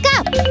 wake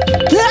up!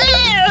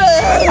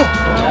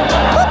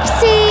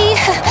 Oopsie!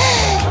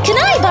 Can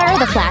I borrow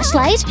the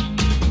flashlight?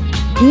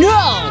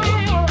 No!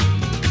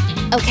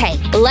 Okay,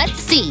 let's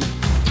see.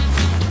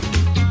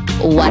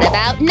 What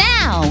about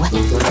now?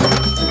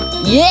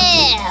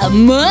 Yeah!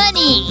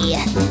 Money!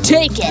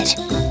 Take it!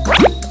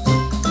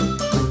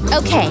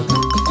 Okay,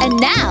 and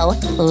now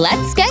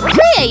let's get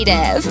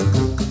creative.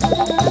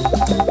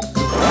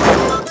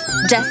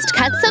 Just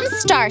cut some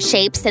star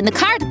shapes in the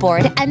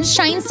cardboard and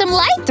shine some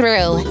light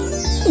through.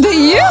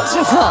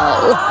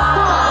 Beautiful!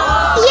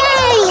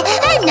 Yay!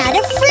 I'm not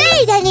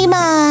afraid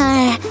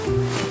anymore!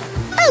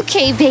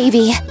 Okay,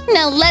 baby,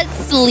 now let's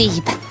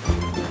sleep.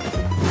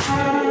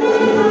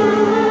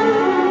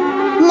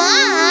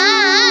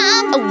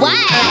 Mom!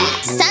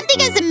 What?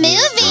 Something is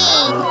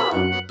moving!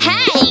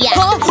 Hey!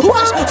 Huh?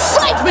 What?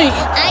 Fight me!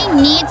 I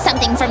need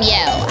something from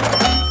you!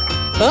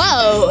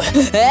 Oh,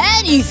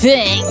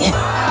 anything!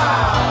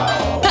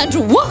 And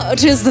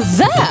what is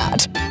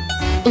that?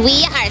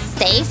 We are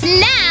safe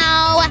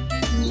now!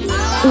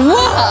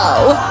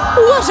 Wow!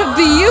 What a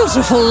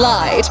beautiful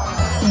light!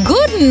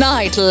 Good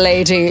night,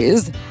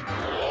 ladies!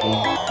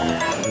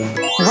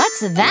 What's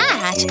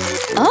that?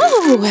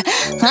 Oh,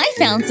 I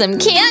found some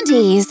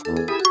candies.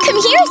 Come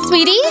here,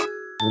 sweetie.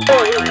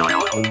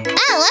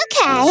 Oh,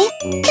 okay.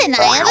 Can I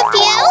have a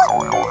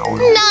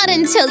few? Not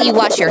until you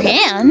wash your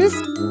hands.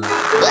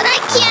 But I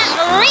can't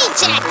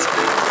reach it!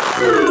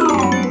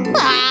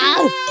 Ah.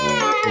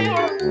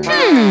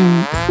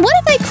 What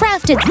if I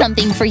crafted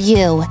something for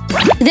you?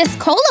 This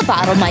cola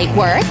bottle might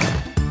work.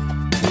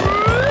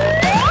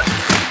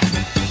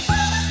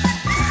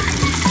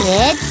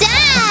 It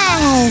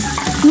does!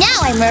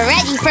 Now I'm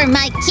ready for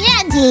my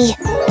candy.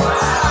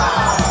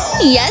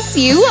 Yes,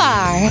 you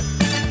are.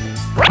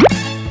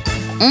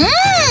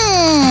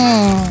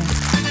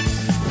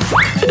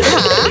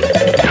 Huh?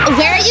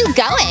 Where are you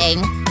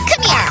going?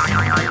 Come here.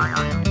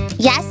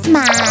 Yes,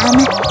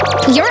 Mom.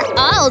 You're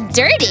all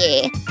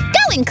dirty.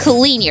 Go and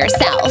clean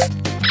yourself.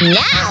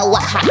 Now,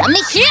 come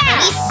here.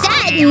 I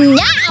said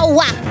now.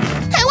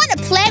 I want to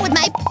play with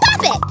my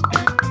puppet.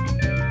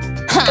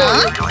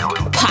 Huh?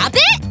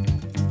 Puppet?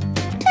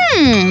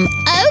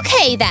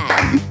 Okay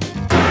then.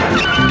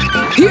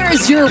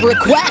 Here's your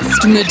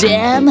request,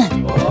 madame.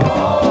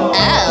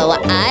 Oh,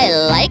 I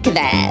like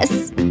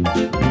this.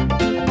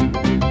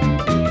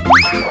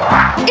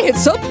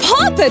 It's a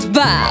puppet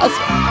bath!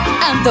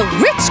 And the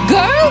rich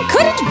girl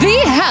couldn't be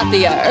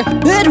happier!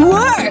 It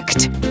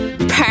worked!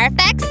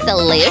 Perfect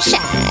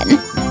solution.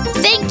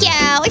 Thank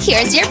you.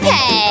 Here's your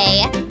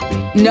pay.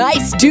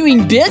 Nice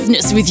doing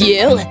business with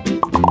you!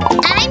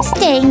 I'm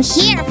staying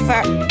here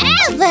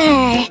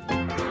forever.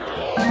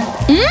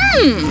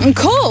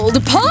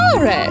 Cold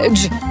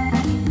porridge!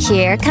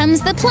 Here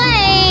comes the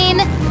plane.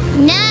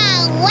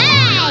 No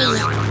way!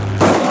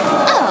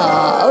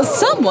 Oh,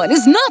 someone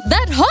is not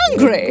that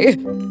hungry!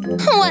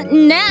 What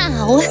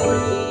now?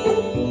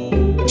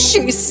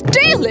 She's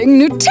stealing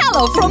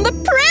Nutella from the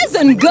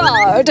prison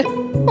guard!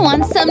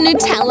 Want some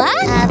Nutella?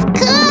 Of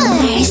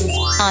course.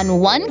 On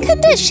one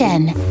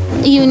condition.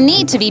 You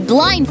need to be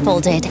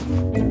blindfolded.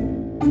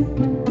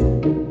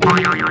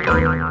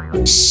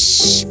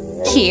 Shh!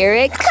 Here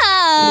it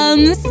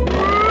comes!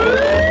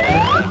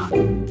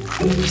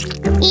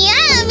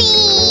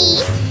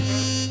 Yummy!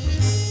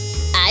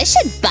 I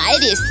should buy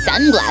these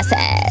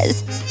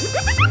sunglasses.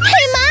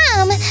 Hey,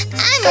 Mom!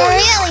 I'm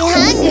really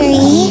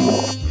hungry.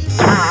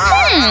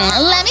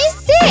 Let me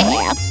see.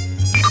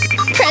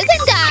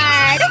 Prison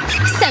guard!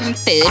 Some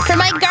food for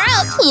my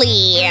girl,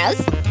 please.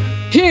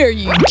 Here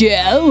you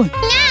go!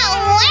 No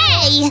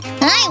way!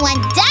 I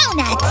want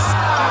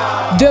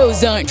donuts.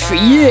 Those aren't for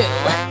you!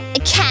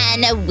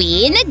 Can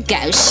we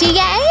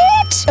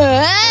negotiate?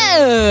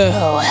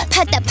 Oh!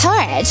 Put the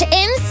porridge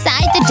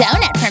inside the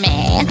donut for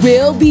me.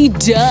 Will be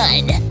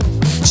done!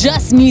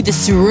 Just need the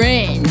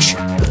syringe.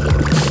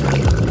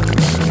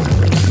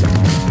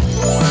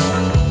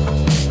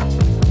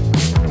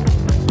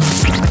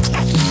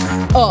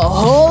 A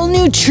whole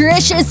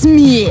nutritious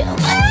meal!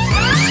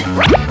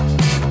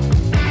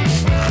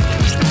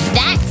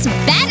 That's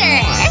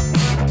better.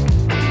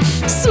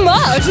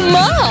 Smart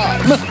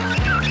mom!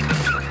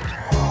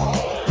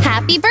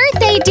 Happy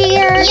birthday,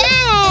 dear!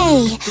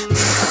 Yay!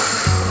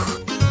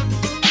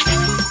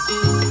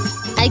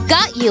 I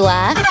got you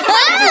a…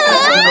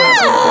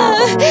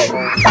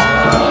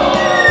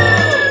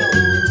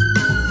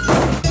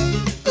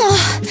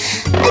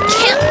 I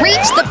can't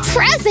reach the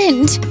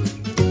present!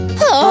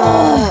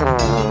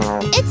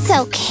 It's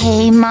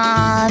okay,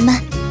 Mom.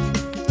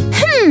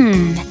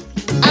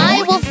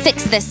 I will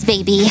fix this,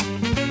 baby.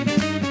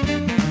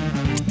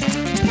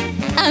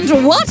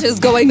 And what is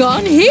going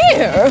on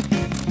here?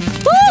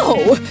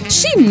 Oh,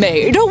 she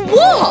made a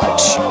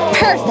watch!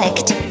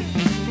 Perfect.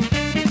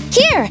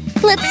 Here,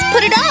 let's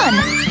put it on.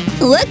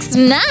 Looks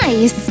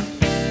nice.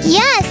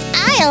 Yes,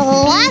 I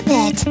love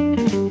it.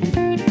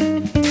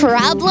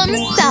 Problem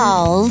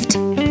solved.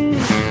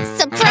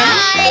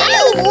 Surprise!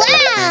 Oh,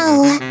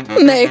 wow!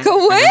 Make a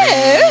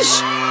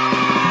wish!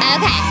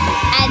 Okay,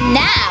 and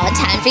now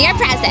time for your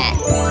present.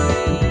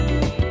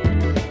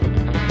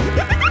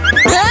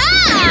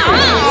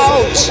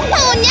 Ouch!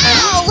 Oh, no!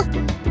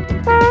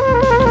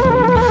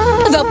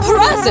 The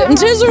present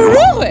is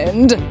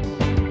ruined!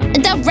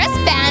 The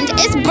wristband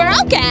is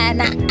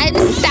broken. I'm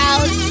so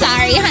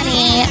sorry,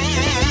 honey.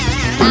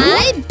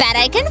 I bet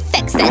I can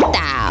fix it,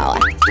 though.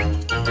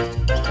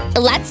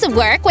 Let's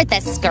work with the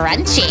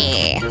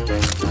scrunchie.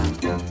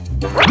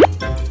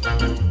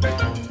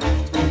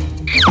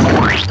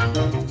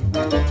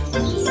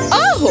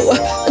 Oh,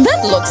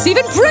 that looks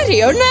even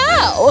prettier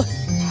now!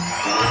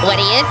 What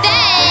do you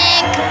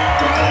think?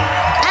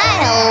 I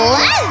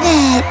love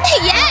it!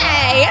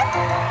 Yay!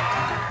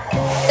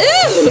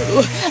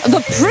 Ew!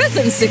 The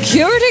prison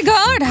security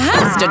guard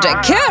has to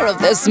take care of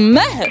this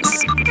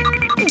mess!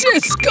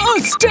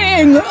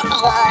 Disgusting!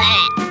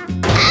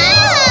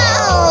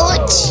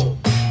 Ouch!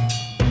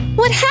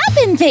 What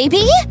happened,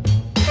 baby?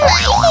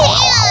 My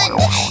hand!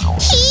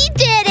 He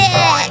did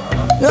it!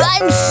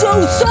 I'm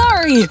so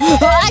sorry!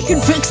 I can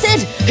fix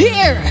it!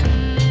 Here!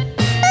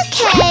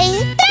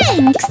 Okay,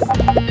 thanks!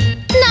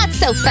 Not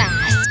so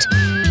fast.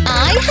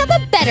 I have a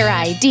better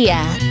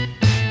idea.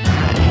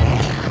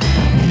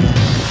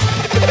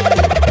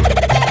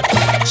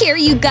 Here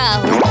you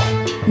go.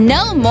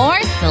 No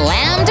more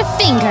slammed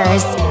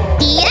fingers.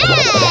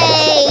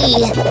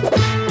 Yay!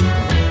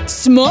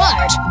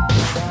 Smart!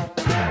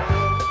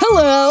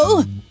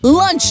 Hello!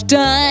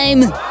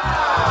 Lunchtime!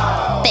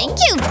 Thank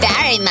you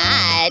very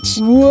much.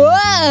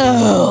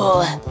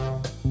 Whoa!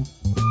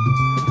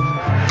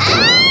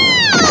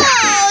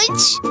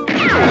 Ouch!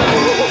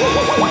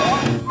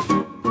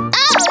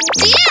 Oh,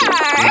 dear!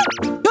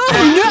 Oh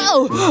no!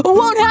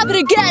 Won't happen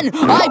again!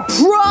 I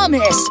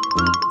promise!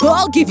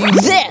 I'll give you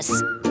this!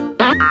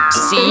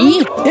 See?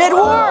 It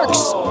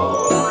works!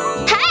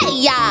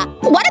 Hey,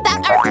 what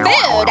about our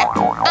food?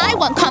 I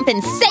want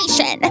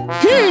compensation.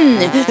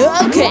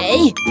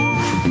 Okay.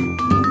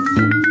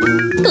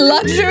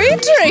 Luxury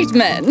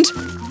treatment!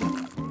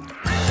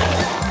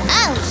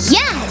 Oh,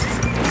 yes!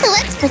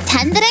 Let's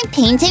pretend that I'm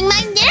painting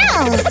my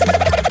nails.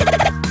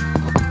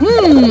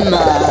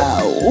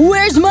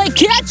 Where's my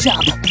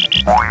ketchup?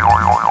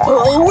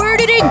 Where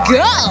did it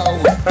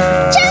go?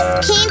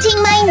 Just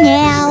painting my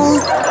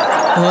nails.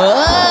 Oh!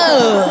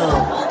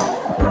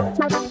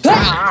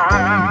 Hey!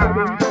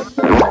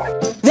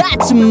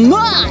 That's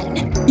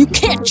mine! You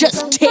can't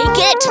just take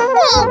it!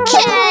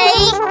 Okay.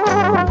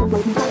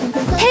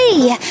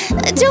 Hey,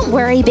 don't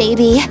worry,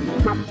 baby.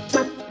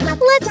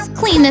 Let's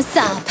clean this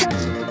up.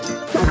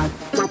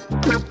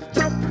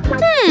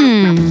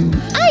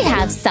 I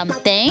have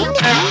something.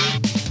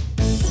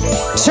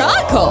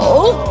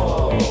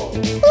 Charcoal?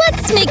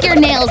 Let's make your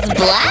nails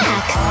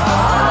black.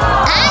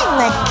 I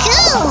look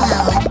cool.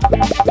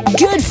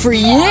 Good for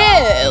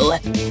you!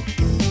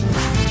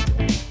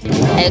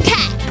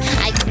 Okay,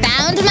 I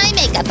found my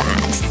makeup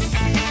box.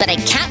 But I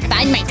can't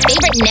find my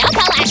favorite nail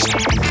polish.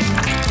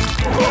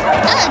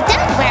 Oh,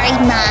 don't worry,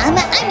 Mom.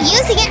 I'm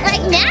using it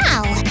right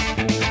now.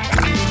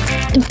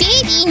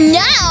 Baby,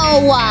 no!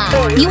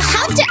 You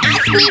have to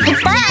ask me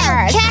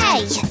first.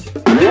 Okay.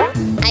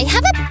 I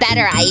have a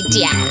better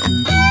idea.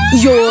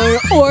 Your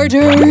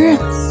order?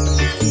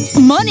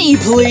 Money,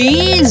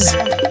 please!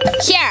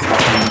 Here.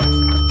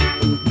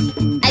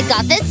 I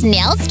got this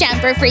nail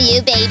stamper for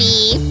you,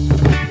 baby.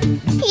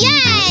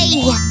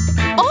 Yay!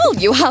 All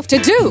you have to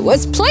do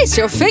is place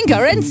your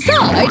finger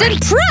inside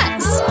and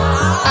press!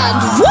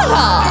 And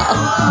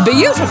voila!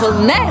 Beautiful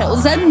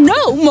nails and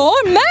no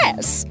more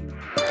mess!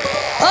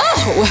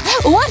 Oh,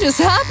 what is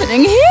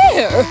happening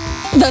here?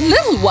 The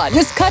little one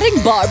is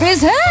cutting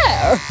Barbie's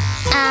hair!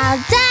 All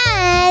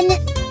done!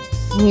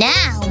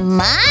 Now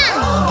mine!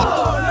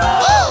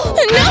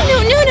 No!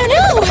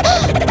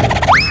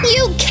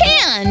 You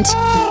can't!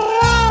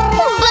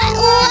 But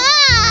why?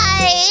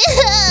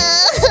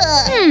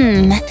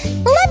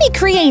 Let me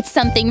create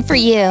something for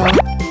you.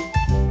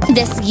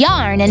 This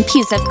yarn and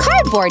piece of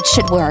cardboard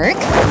should work.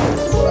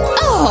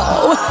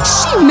 Oh,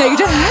 she made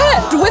a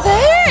head with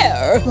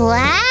hair!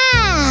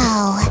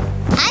 Wow!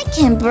 I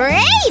can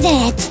braid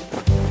it!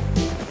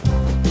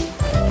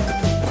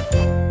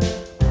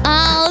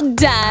 All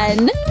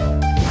done!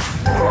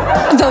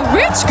 The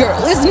rich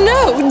girl is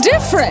no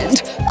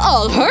different!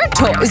 All her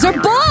toys are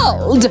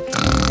bald!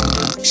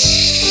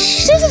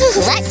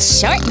 Let's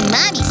shorten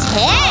Mommy's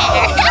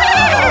hair!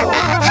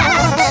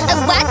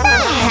 What the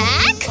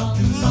heck?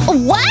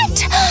 What?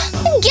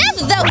 Give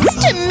those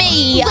to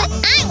me! But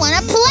I want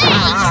to play!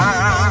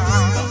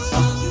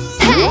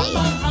 Hey,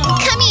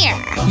 come here!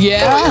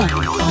 Yeah?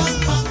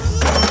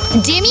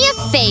 Do me a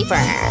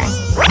favor.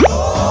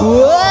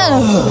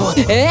 Whoa!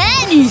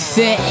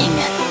 Anything!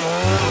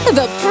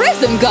 The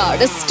prison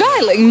guard is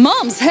styling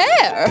Mom's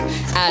hair!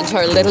 And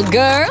her little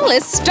girl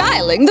is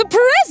styling the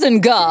prison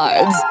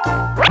guards!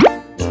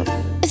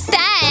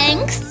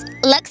 Thanks!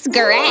 Looks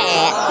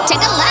great.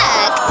 Take a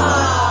look.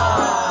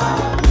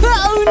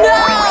 Oh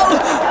no!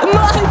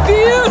 My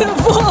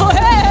beautiful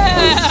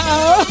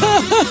hair!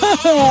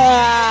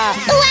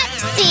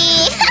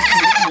 Whoopsie!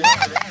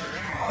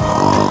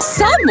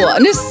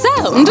 Someone is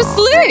sound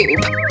asleep!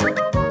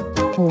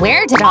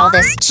 Where did all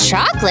this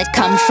chocolate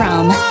come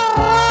from?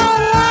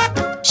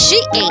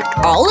 She ate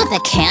all of the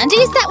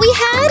candies that we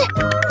had?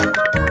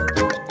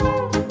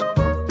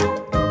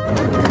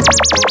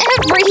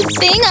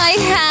 Everything I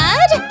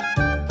had?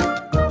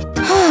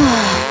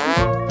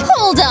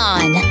 Hold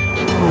on.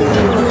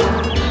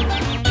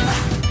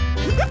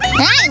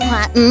 I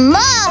want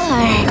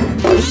more!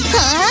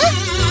 Huh?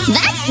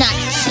 That's not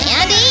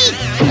candy!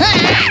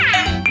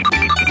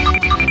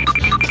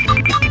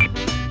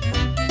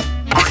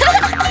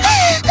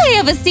 I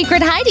have a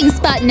secret hiding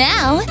spot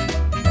now.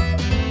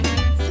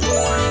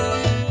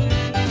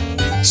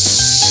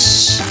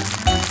 Shh!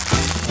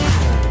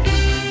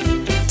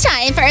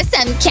 Time for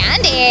some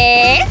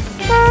candy!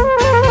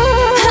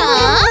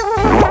 Huh?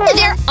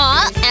 They're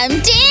all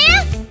empty?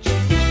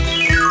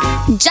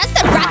 Just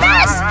the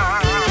wrappers?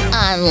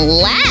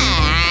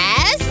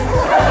 Unless…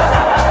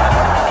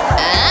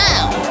 Oh,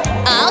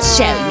 I'll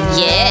show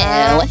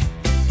you.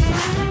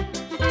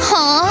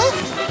 Huh?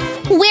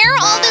 Where are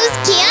all those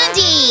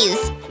candies?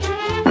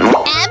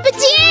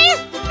 Empty?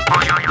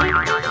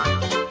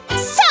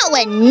 So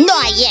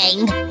annoying!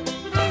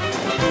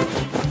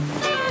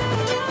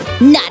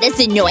 Not as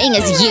annoying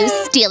as you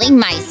stealing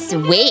my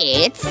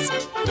sweets.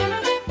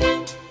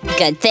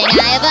 Good thing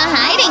I have a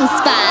hiding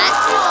spot.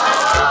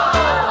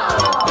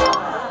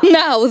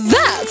 Now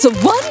that's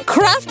one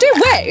crafty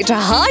way to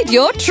hide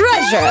your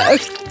treasure!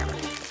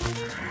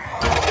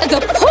 The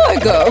poor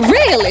girl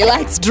really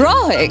likes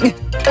drawing,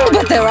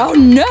 but there are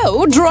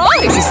no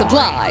drawing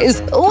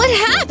supplies. What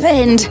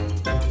happened?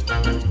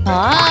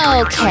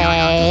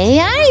 Okay,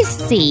 I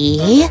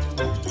see.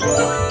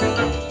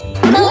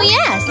 Oh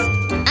yes,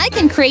 I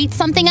can create create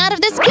something out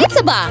of this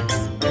pizza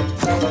box.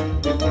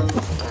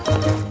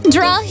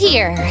 Draw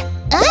here.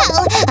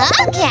 Oh,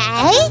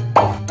 okay.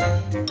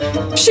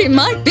 She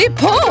might be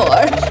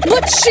poor,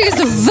 but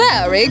she's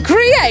very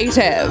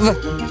creative.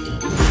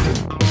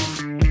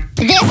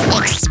 This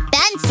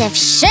expensive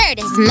shirt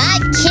is my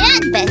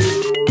canvas.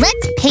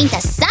 Let's paint a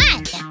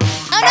sun.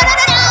 Oh,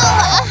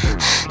 no!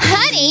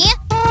 Honey,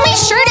 my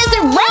shirt is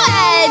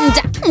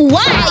ruined!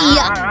 Why?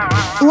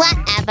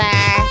 Whatever.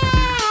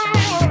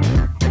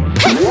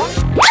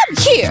 Come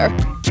here.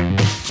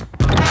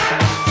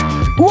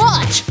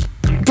 Watch.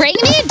 Bring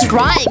me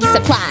drawing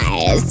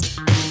supplies.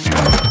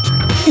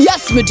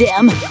 Yes,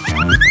 madame.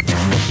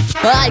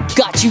 I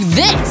got you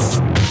this.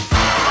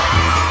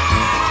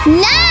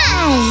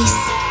 Nice!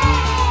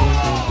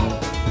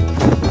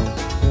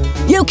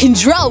 You can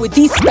draw with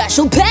these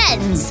special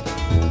pens.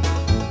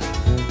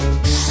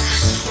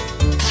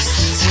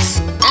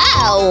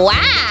 Oh,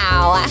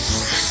 wow!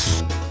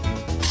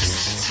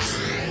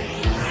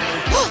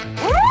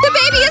 The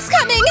baby is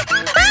coming!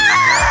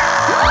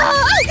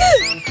 Ah!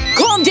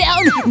 Calm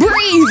down!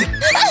 Breathe!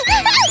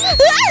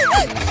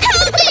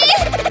 Help me!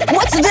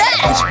 What's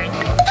that?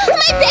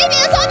 My baby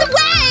is on the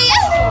way!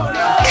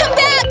 Come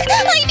back!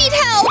 I need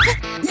help!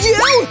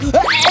 You?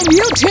 And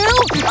you too?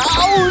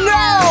 Oh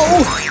no!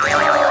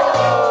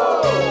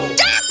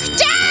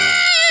 Doctor!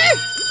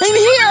 I'm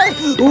here!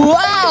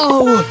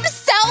 Wow!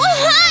 So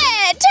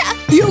hot!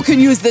 You can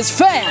use this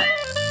fan!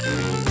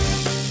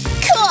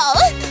 Cool!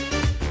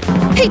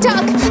 Hey,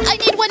 Doc, I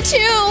need one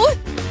too!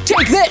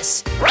 Take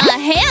this! A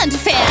hand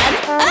fan?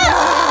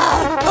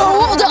 Ah!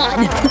 Oh, hold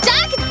on!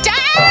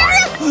 Doctor!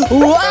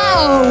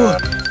 Wow!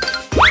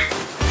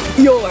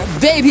 Your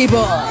baby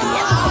boy!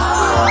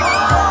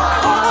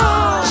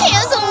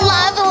 He's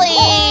lovely!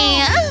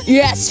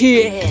 Yes,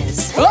 he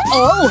is!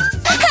 Uh-oh!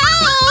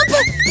 Help!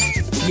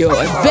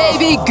 Your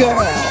baby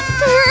girl!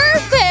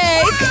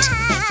 Perfect!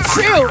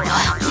 Phew!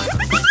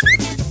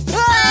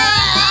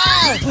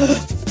 Ah!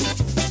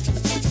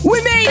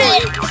 We made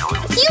it!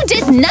 You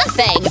did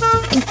nothing!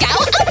 Go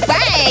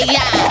away!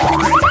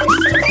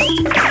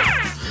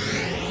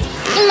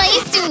 My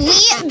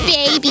sweet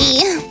baby!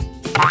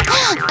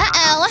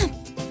 Uh-oh!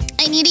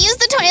 I need to use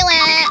the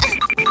toilet!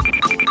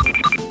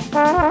 I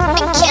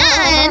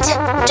can't!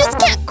 Just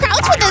can't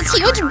crouch with this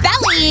huge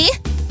belly!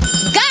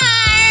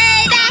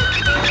 Guard!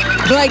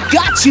 I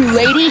got you,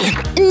 lady!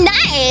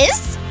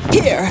 Nice!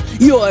 Here,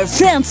 your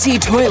fancy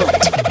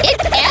toilet! It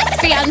is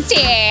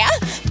fancy!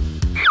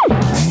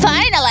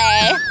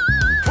 Finally!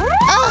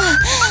 Oh,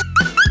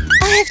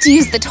 I have to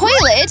use the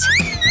toilet.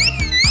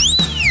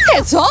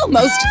 It's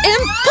almost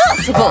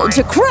impossible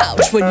to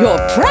crouch when you're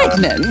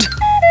pregnant!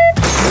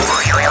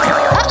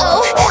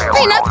 Uh-oh!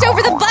 I knocked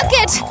over the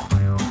bucket!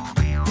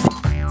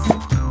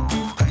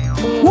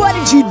 What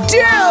did you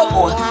do?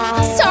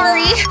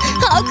 Sorry,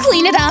 I'll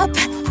clean it up.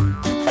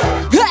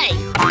 Hey!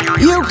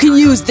 You can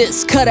use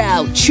this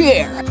cutout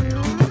chair!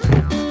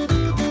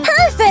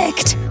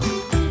 Perfect!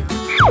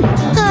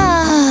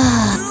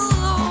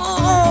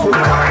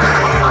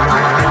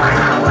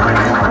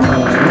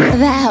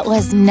 That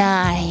was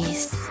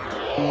nice.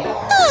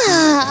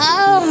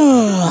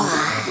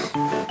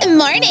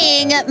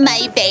 Morning,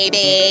 my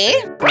baby.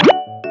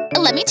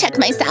 Let me check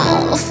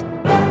myself.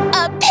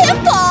 A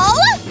pimple?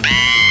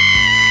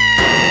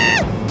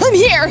 I'm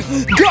here!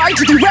 Guard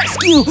to the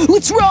rescue!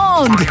 What's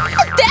wrong?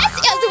 This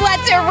is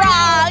what's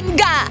wrong!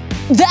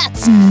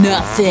 That's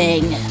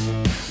nothing!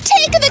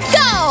 Take the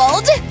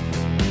gold!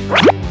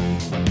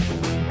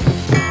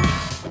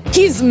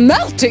 He's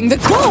melting the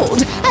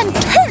gold and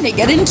turning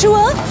it into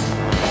a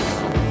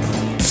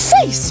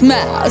face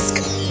mask!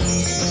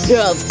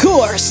 Of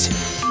course!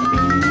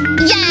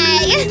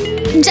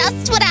 Yay!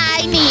 Just what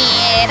I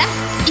need.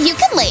 You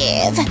can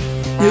leave.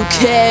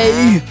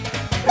 Okay.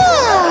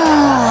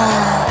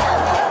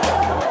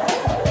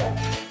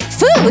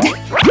 Food!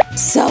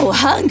 So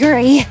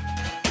hungry.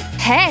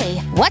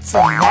 Hey, what's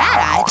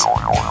that?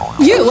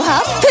 You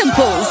have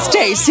pimples,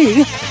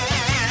 Stacy!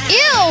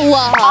 Ew!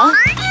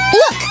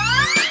 Look!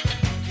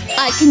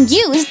 I can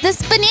use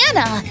this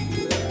banana.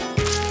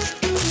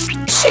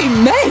 She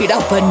made a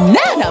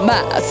banana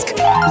mask!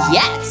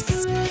 Yes.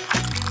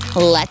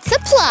 Let's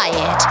apply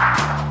it.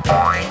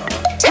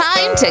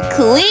 Time to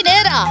clean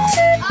it off.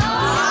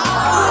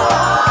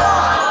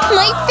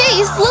 My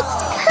face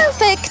looks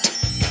perfect.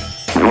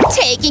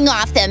 Taking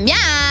off the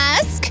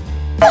mask.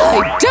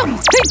 I don't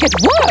think it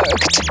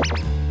worked!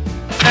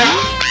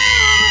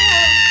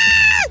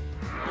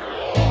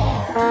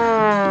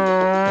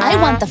 I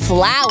want the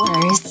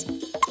flowers.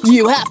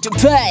 You have to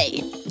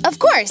pay! Of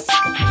course.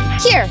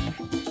 Here,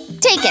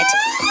 take it.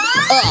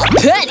 A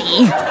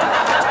penny?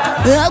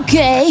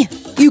 Okay,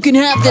 you can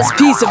have this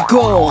piece of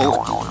gold.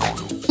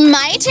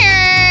 My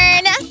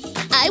turn.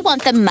 I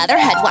want the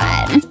motherhead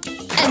one.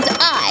 And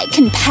I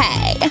can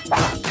pay.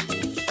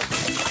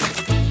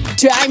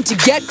 Time to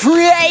get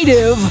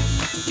creative!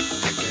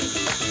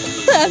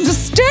 And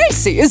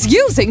Stacy is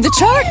using the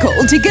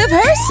charcoal to give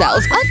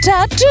herself a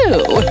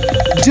tattoo.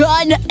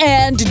 Done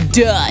and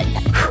done.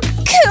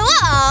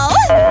 Cool!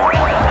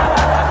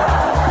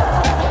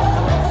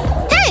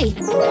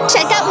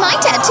 my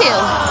tattoo.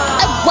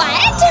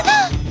 What?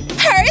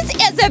 Hers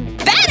is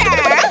better!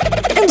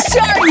 I'm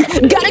sorry!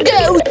 Gotta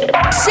go!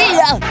 See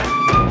ya!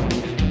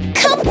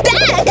 Come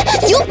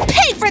back! You'll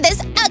pay for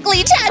this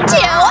ugly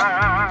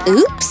tattoo!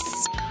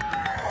 Oops.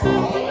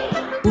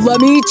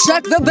 Let me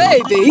check the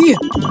baby!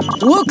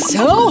 Looks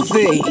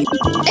healthy!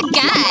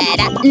 Good.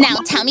 Now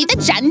tell me the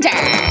gender.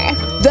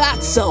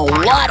 That's a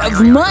lot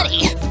of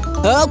money!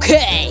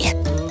 Okay.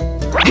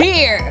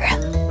 Here!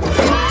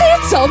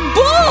 It's a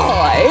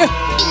boy!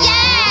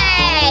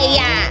 Yay!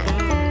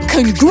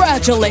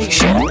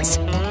 Congratulations!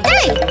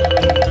 Hey!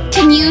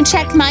 Can you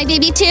check my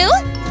baby too?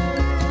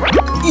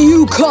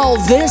 You call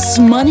this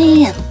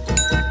money?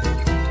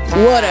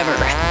 Whatever.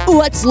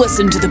 Let's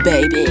listen to the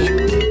baby.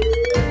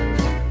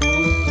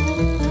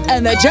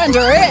 And the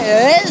gender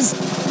is…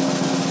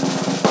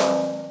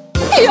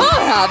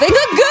 You're having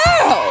a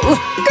girl!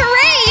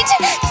 Great!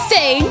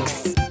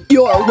 Thanks!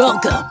 You're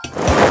welcome.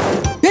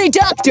 Hey,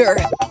 doctor!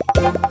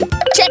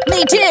 Check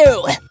me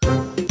too!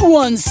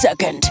 1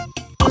 second.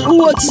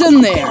 What's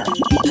in there?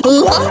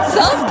 Lots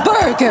of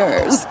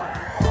burgers!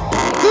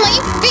 My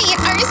feet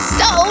are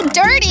so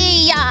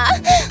dirty!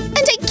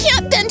 And I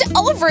can't bend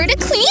over to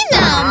clean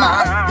them!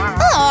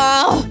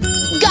 Oh!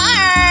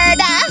 Guard!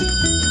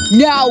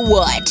 Now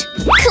what?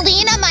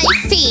 Clean my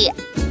feet!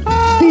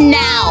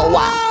 Now!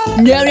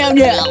 No.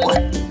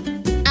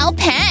 I'll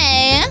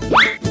pay!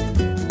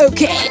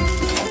 Okay.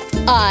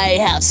 I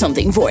have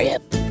something for you.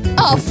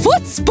 A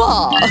foot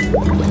spa!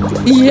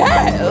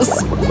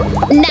 Yes!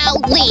 Now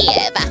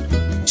leave!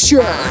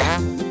 Sure.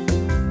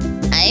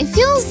 I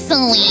feel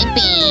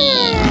sleepy.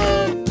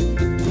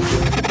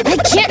 I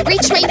can't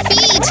reach my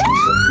feet!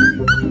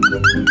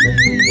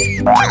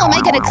 How am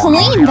I gonna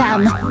clean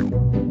them?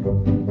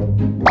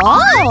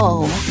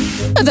 Oh!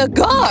 The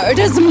guard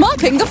is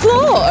mopping the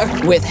floor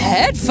with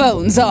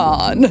headphones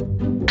on.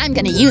 I'm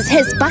gonna use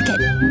his bucket.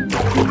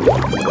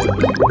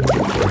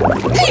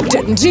 He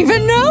didn't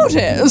even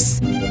notice.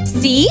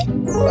 See?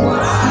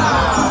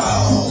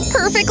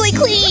 Perfectly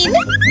clean!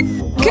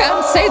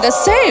 Can't say the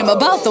same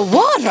about the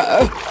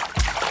water.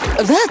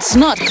 That's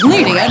not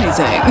cleaning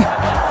anything.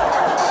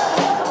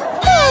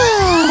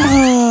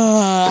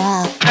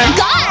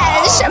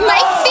 Gosh!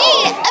 My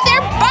feet!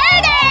 They're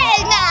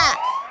burning!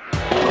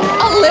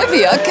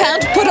 Olivia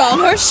can't put on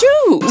her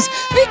shoes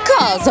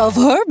because of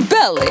her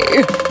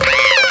belly.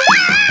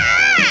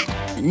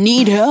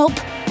 Need help?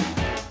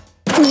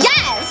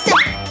 Yes!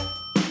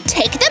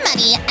 Take the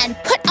money and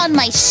put on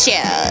my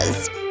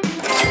shoes.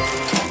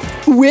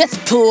 With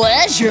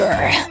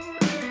pleasure.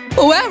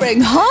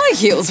 Wearing high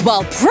heels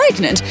while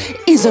pregnant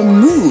is a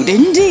mood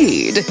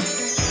indeed.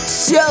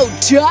 So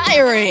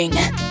tiring.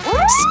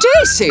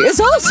 Stacy is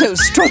also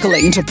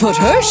struggling to put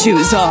her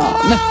shoes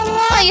on.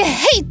 I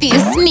hate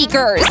these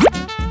sneakers.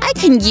 I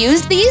can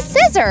use these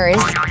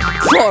scissors.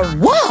 For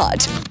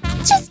what?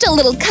 Just a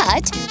little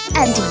cut,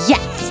 and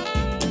yes,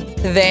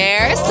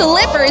 they're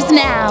slippers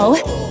now.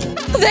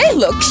 They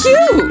look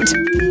cute.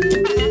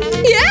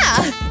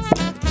 Yeah.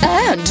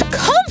 And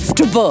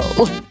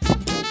comfortable.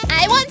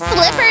 I want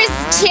slippers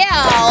too.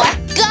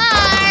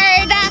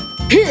 Guard!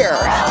 Here,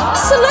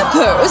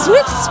 slippers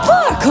with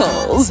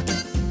sparkles.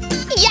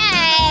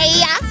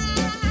 Yay!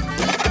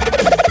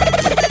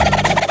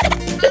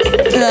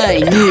 I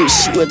knew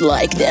she would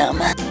like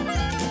them.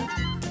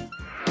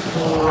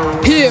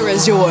 Here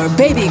is your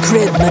baby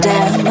crib,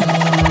 madame.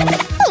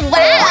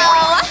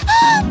 Wow!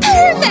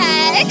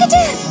 Perfect!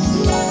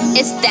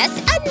 Is this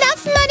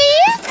enough money?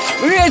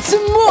 It's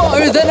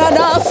more than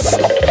enough.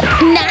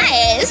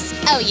 Nice!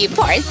 Oh, you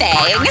poor thing.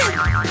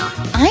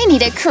 I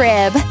need a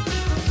crib.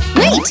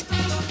 Wait!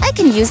 I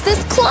can use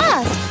this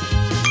cloth.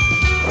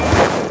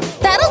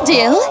 That'll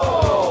do.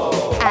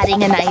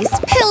 Adding a nice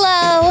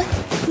pillow.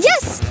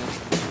 Yes!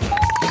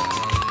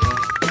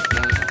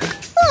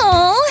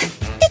 Oh,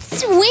 it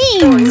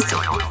swings.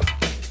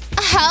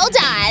 Hold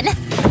on.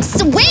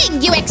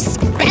 Swing, you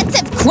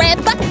expensive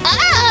crib.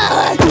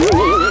 Ah!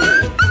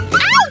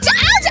 Ouch!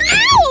 Ouch!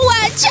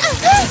 Ouch!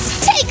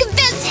 Take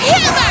this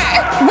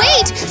hammer!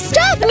 Wait!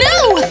 Stop! No!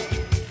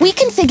 We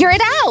can figure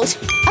it out.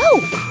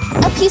 Oh,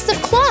 a piece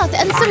of cloth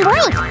and some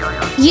rope.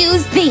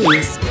 Use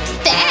these.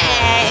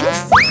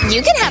 Thanks!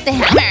 You can have the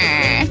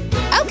hammer.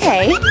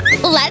 Okay,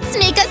 let's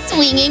make a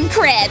swinging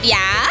crib,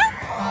 yeah?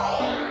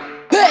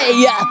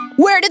 Hey,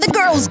 where did the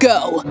girls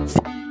go?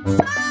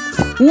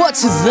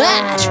 What's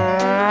that?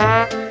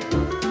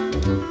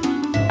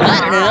 I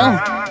don't know.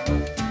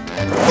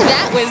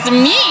 That was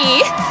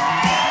me!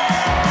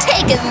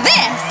 Take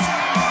this!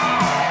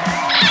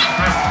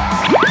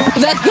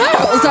 The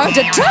girls are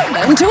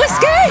determined to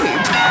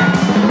escape!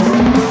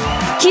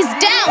 He's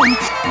down!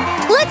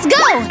 Let's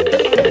go!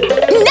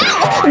 No!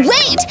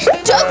 Wait!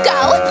 Don't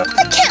go!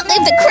 I can't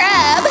leave the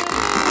crab!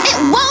 It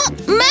won't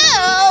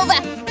move!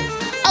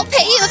 I'll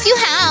pay you if you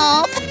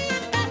help!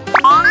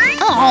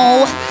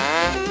 Oh!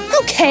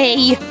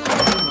 Okay!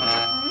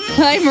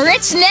 I'm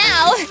rich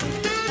now!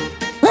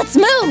 Let's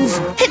move!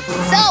 It's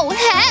so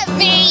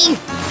heavy!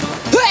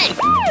 Hey!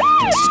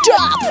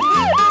 Stop!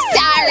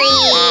 Sorry!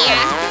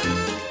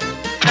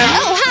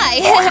 Oh, hi!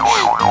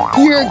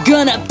 Hi! You're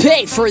gonna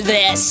pay for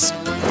this!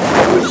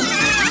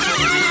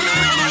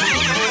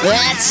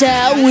 That's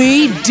how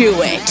we do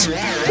it!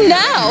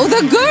 Now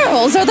the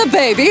girls are the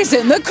babies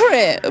in the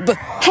crib!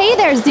 Hey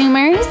there,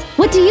 Zoomers!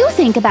 What do you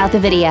think about the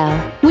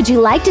video? Would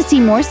you like to see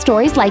more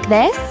stories like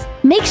this?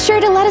 Make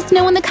sure to let us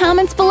know in the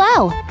comments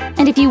below!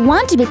 And if you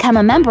want to become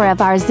a member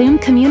of our Zoom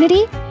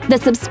community, the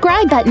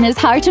subscribe button is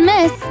hard to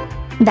miss!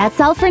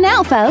 That's all for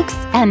now, folks.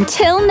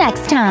 Until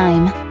next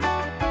time!